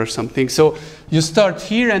director or something. So you start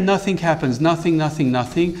here and nothing happens, nothing.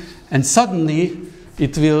 And suddenly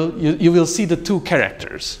you will see the 2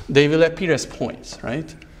 characters. They will appear as points,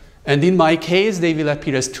 right? And in my case, they will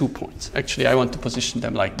appear as 2 points. Actually, I want to position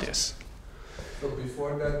them like this. So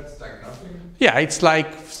before that, it's like nothing? Yeah, it's like,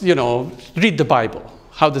 you know, read the Bible.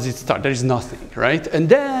 How does it start? There is nothing, right? And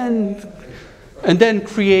then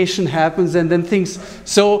creation happens, and then things.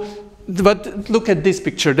 So, but look at this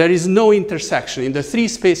picture. There is no intersection. In the 3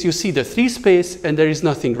 space, you see the 3 space, and there is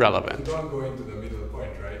nothing relevant. You don't go into the middle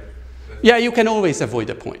point, right? Yeah, you can always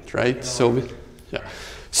avoid a point, right? So, yeah.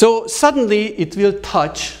 So suddenly it will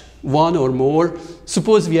touch one or more.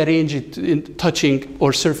 Suppose we arrange it in touching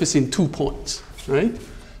or surfacing 2 points, right?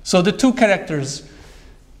 So the 2 characters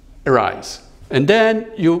arise, and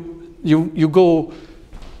then you go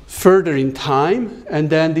further in time, and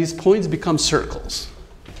then these points become circles.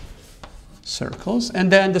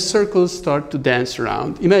 And then the circles start to dance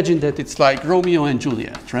around. Imagine that it's like Romeo and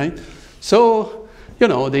Juliet, right? So, you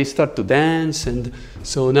know, they start to dance, and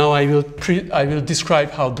so now I will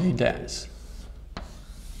describe how they dance.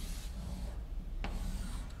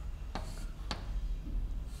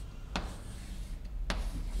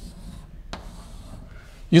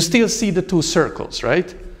 You still see the 2 circles,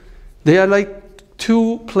 right? They are like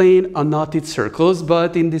 2 plain unknotted circles,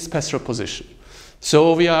 but in this spectral position.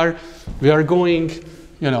 So we are going,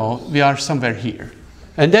 you know, we are somewhere here.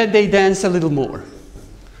 And then they dance a little more.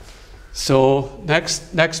 So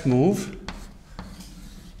next move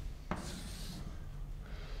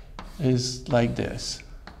is like this.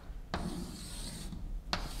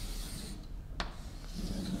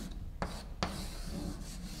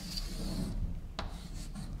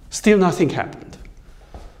 Still nothing happened.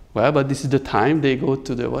 Well, but this is the time they go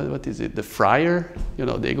to the, what is it, the friar? You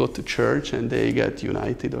know, they go to church and they get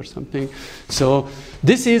united or something. So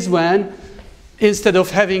this is when, instead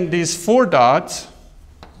of having these 4 dots,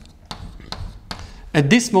 at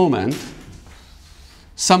this moment,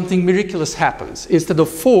 something miraculous happens. Instead of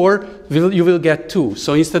 4, you will get 2.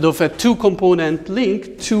 So instead of a 2-component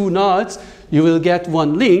link, 2 knots, you will get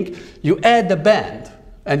 1 link. You add the band,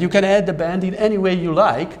 and you can add the band in any way you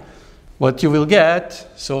like. What you will get,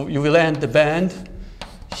 so you will end the band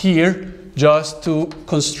here just to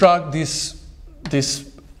construct this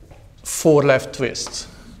 4 left twists,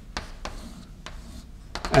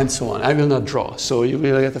 and so on. I will not draw, so you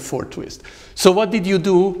will get a 4 twist. So what did you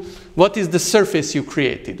do? What is the surface you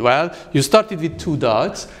created? Well, you started with 2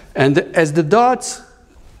 dots, and as the dots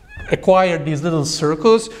acquired these little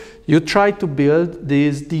circles, you tried to build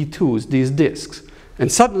these D2s, these disks.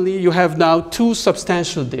 And suddenly you have now 2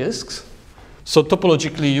 substantial disks. So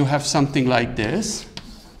topologically, you have something like this.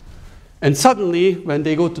 And suddenly, when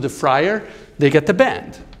they go to the fryer, they get a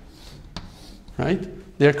band, right?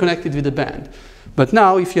 They're connected with a band. But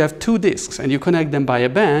now, if you have two disks and you connect them by a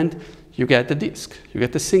band, you get a disk. You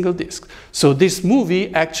get a single disk. So this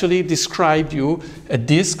movie actually described you a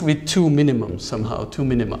disk with two minimums somehow, two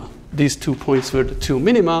minima. These 2 points were the two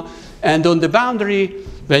minima. And on the boundary,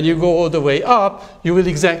 when you go all the way up, you will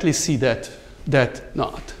exactly see that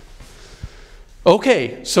knot.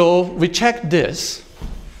 Okay, so we checked this.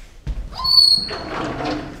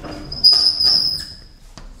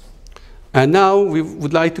 And now we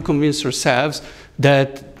would like to convince ourselves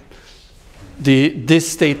that this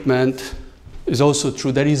statement is also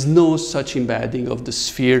true. There is no such embedding of the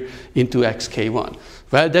sphere into xk1.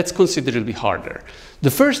 Well, that's considerably harder.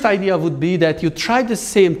 The first idea would be that you try the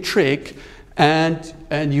same trick and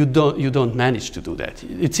you don't manage to do that.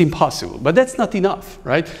 It's impossible. But that's not enough,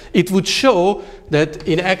 right? It would show that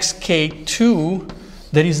in xk2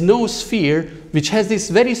 there is no sphere which has this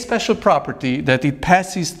very special property that it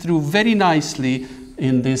passes through very nicely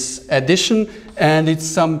in this addition, and it's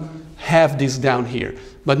some half disk down here.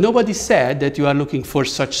 But nobody said that you are looking for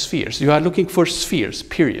such spheres. You are looking for spheres,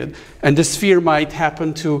 period. And the sphere might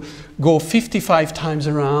happen to go 55 times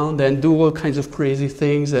around and do all kinds of crazy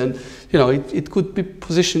things, and it could be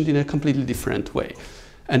positioned in a completely different way.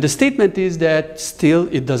 And the statement is that still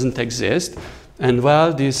it doesn't exist, and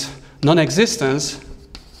well, this non-existence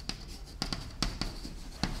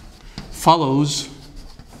follows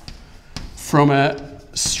from a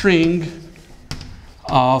string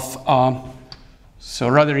of so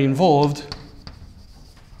rather involved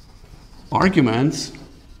arguments,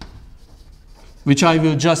 which I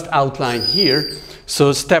will just outline here.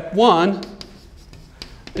 So step 1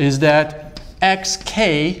 is that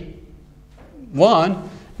xk1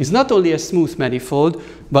 is not only a smooth manifold,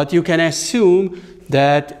 but you can assume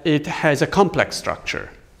that it has a complex structure.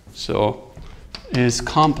 So is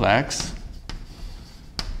complex,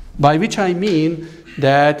 by which I mean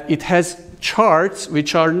that it has charts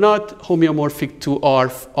which are not homeomorphic to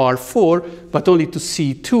R4, but only to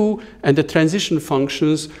C2, and the transition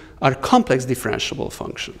functions are complex differentiable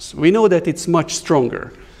functions. We know that it's much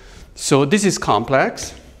stronger. So this is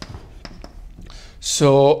complex.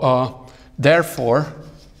 So therefore,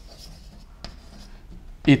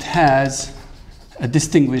 it has a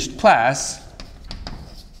distinguished class,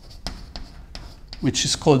 which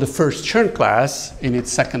is called the first Chern class in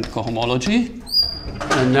its second cohomology.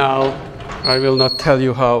 And now I will not tell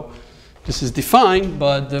you how this is defined,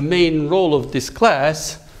 but the main role of this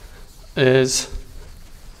class is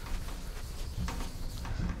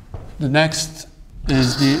the next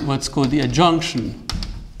is what's called the adjunction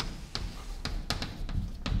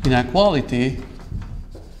inequality,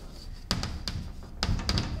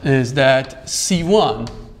 is that C1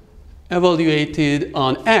 evaluated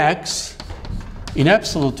on x in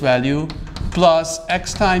absolute value plus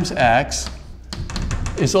x times x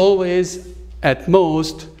is always at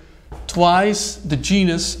most twice the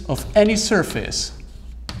genus of any surface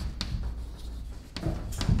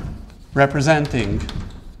representing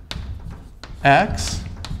x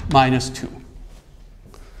minus 2.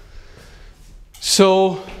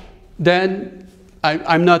 So then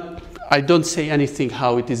I don't say anything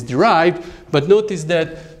how it is derived, but notice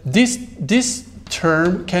that this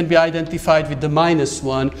term can be identified with the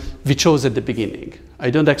 -1 we chose at the beginning. I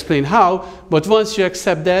don't explain how, but once you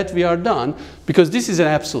accept that, we are done, because this is an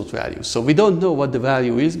absolute value. So we don't know what the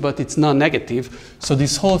value is, but it's non-negative. So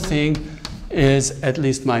this whole thing is at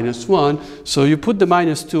least -1. So you put the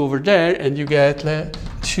 -2 over there, and you get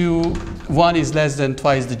 1 is less than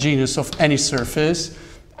twice the genus of any surface.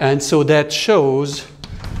 And so that shows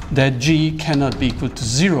that G cannot be equal to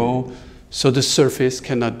 0, so the surface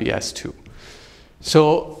cannot be S2.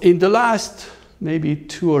 So in the last maybe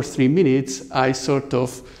 2 or 3 minutes, I sort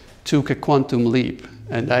of took a quantum leap.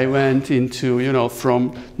 And I went into,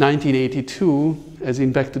 from 1982, as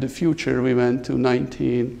in Back to the Future, we went to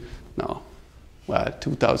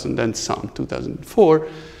 2000 and some, 2004.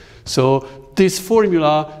 So this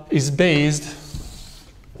formula is based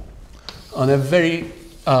on a very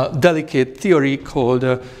delicate theory called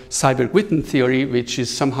Seiberg-Witten theory, which is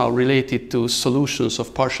somehow related to solutions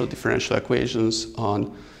of partial differential equations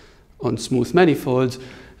on smooth manifolds.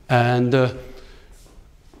 And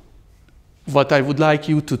what I would like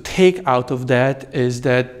you to take out of that is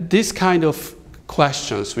that this kind of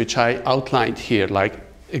questions, which I outlined here, like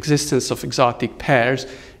existence of exotic pairs,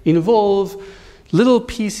 involve little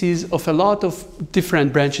pieces of a lot of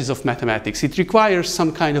different branches of mathematics. It requires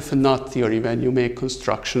some kind of a knot theory when you make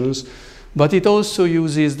constructions, but it also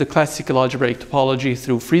uses the classical algebraic topology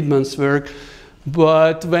through Freedman's work.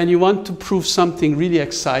 But when you want to prove something really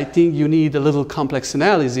exciting, you need a little complex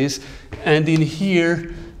analysis. And in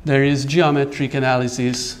here, there is geometric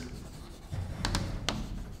analysis.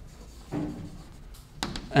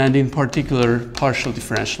 And in particular, partial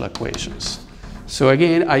differential equations. So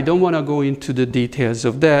again, I don't want to go into the details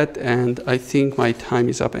of that. And I think my time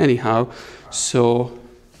is up anyhow. So.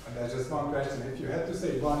 And there's just one question. If you had to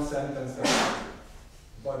say one sentence about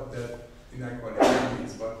what that inequality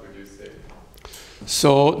means, what would you say?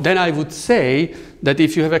 So then I would say that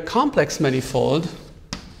if you have a complex manifold,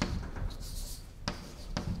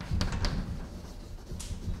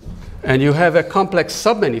 and you have a complex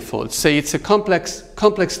submanifold, say it's a complex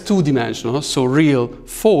two-dimensional, so real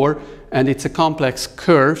 4, and it's a complex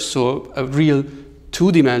curve, so a real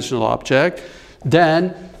two-dimensional object,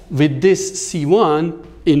 then with this C1,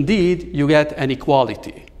 indeed, you get an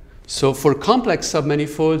equality. So for complex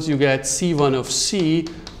submanifolds, you get C1 of C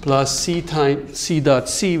plus C times C dot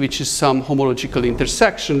C, which is some homological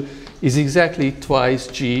intersection, is exactly twice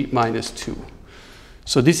G minus 2.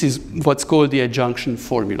 So this is what's called the adjunction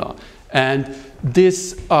formula. And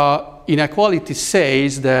this inequality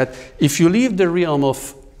says that if you leave the realm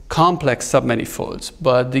of complex submanifolds,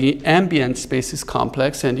 but the ambient space is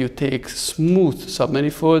complex and you take smooth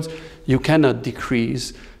submanifolds, you cannot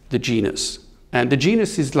decrease the genus. And the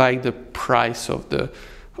genus is like the price of the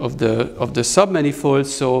submanifold,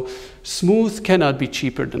 so smooth cannot be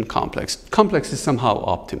cheaper than complex. Complex is somehow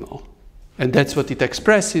optimal. And that's what it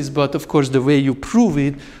expresses, but of course the way you prove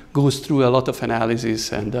it goes through a lot of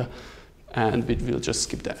analysis, and we'll just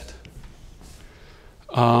skip that.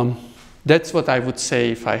 That's what I would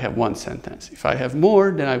say if I have one sentence. If I have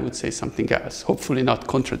more, then I would say something else, hopefully not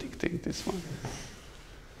contradicting this one.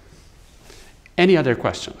 Any other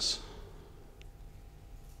questions?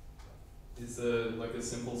 Is there like a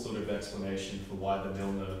simple sort of explanation for why the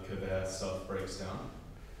Milnor-Kober stuff breaks down?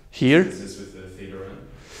 Here? Is this with the theta n?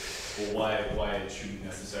 Or why it shouldn't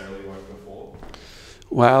necessarily work before?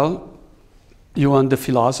 Well, you want the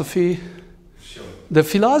philosophy? Sure. The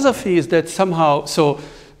philosophy is that somehow, so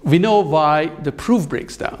we know why the proof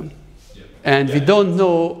breaks down. Yeah. And we don't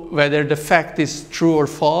know whether the fact is true or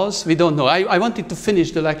false. We don't know. I wanted to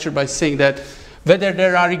finish the lecture by saying that whether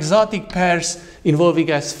there are exotic pairs involving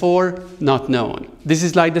S4, not known. This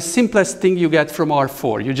is like the simplest thing you get from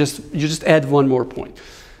R4. You just add one more point.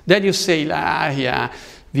 Then you say, yeah,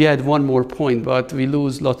 we add one more point, but we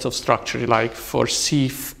lose lots of structure. Like for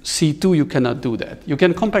C2, you cannot do that. You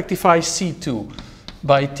can compactify C2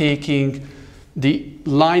 by taking the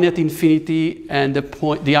line at infinity and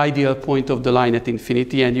the ideal point of the line at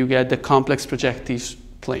infinity, and you get the complex projective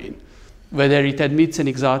plane. Whether it admits an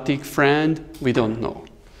exotic friend, we don't know.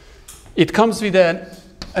 It comes with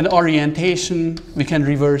an orientation. We can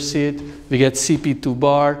reverse it. We get CP2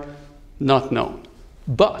 bar, not known.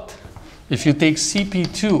 But if you take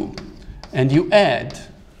CP2 and you add,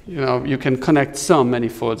 you can connect some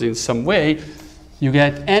manifolds in some way, you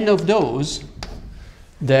get n of those.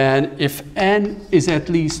 Then if n is at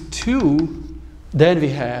least 2, then we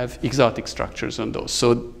have exotic structures on those.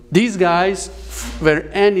 So these guys,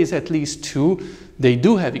 where n is at least 2, they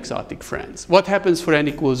do have exotic friends. What happens for n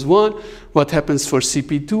equals 1? What happens for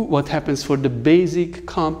CP2? What happens for the basic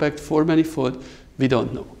compact 4 manifold? We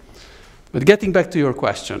don't know. But getting back to your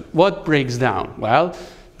question, what breaks down? Well,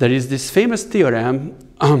 there is this famous theorem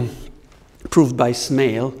proved by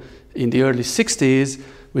Smale in the early 60s,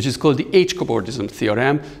 which is called the H-cobordism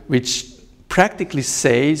theorem, which practically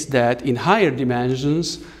says that in higher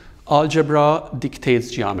dimensions, algebra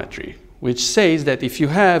dictates geometry, which says that if you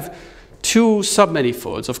have two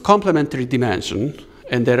submanifolds of complementary dimension,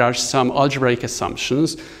 and there are some algebraic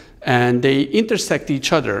assumptions, and they intersect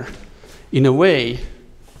each other in a way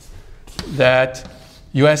that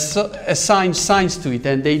you assign signs to it,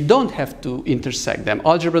 and they don't have to intersect them.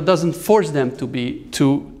 Algebra doesn't force them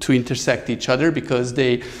to intersect each other because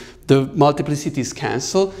the multiplicities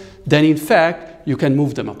cancel. Then, in fact, you can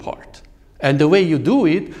move them apart. And the way you do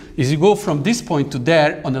it is you go from this point to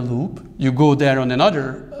there on a loop. You go there on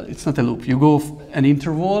another, it's not a loop. You go an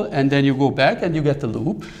interval, and then you go back, and you get a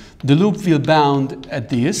loop. The loop will bound a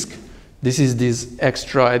disk. This is these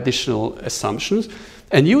extra additional assumptions.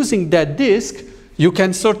 And using that disk, you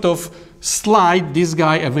can sort of slide this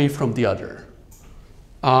guy away from the other.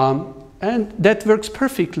 And that works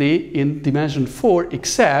perfectly in dimension 4,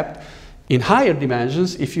 except in higher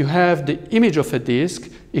dimensions, if you have the image of a disk,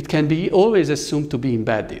 it can be always assumed to be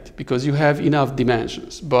embedded because you have enough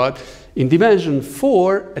dimensions. But in dimension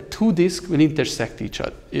 4, a two disk will intersect each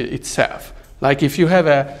other itself. Like if you have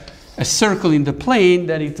a circle in the plane,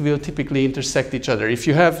 then it will typically intersect each other. If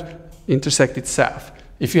you have intersect itself.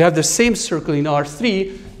 If you have the same circle in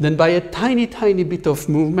R3, then by a tiny, tiny bit of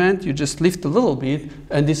movement, you just lift a little bit,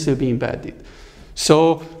 and this will be embedded.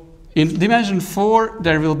 So in dimension 4,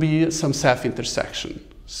 there will be some self-intersection.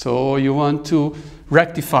 So you want to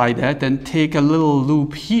rectify that and take a little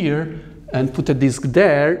loop here and put a disk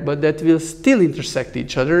there, but that will still intersect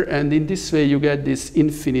each other. And in this way, you get this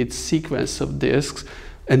infinite sequence of disks.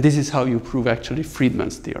 And this is how you prove actually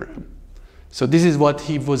Freedman's theorem. So this is what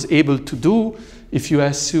he was able to do if you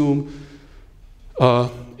assume,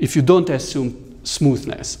 if you don't assume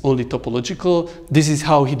smoothness, only topological. This is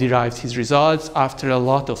how he derived his results after a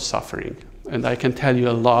lot of suffering. And I can tell you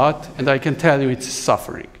a lot, and I can tell you it's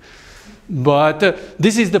suffering. But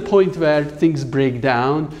this is the point where things break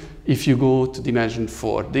down if you go to dimension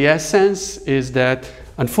 4. The essence is that,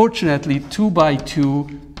 unfortunately, 2 by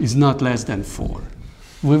 2 is not less than 4.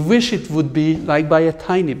 We wish it would be like by a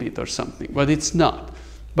tiny bit or something, but it's not.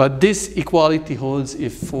 But this equality holds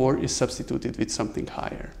if 4 is substituted with something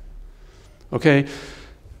higher. Okay?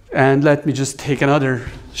 And let me just take another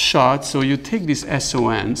shot. So you take these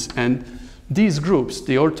SONs, and these groups,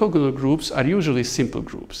 the orthogonal groups, are usually simple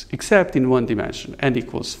groups, except in one dimension, n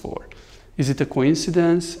equals 4. Is it a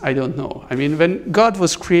coincidence? I don't know. I mean, when God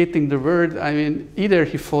was creating the world, I mean, either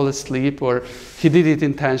he fell asleep or he did it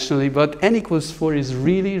intentionally, but n equals 4 is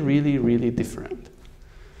really, really, really different.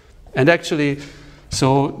 And actually,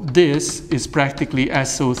 so this is practically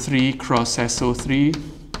SO3 cross SO3.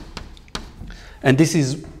 And this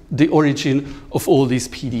is the origin of all these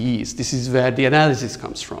PDEs. This is where the analysis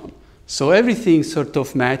comes from. So everything sort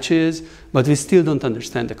of matches, but we still don't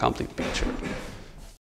understand the complete picture.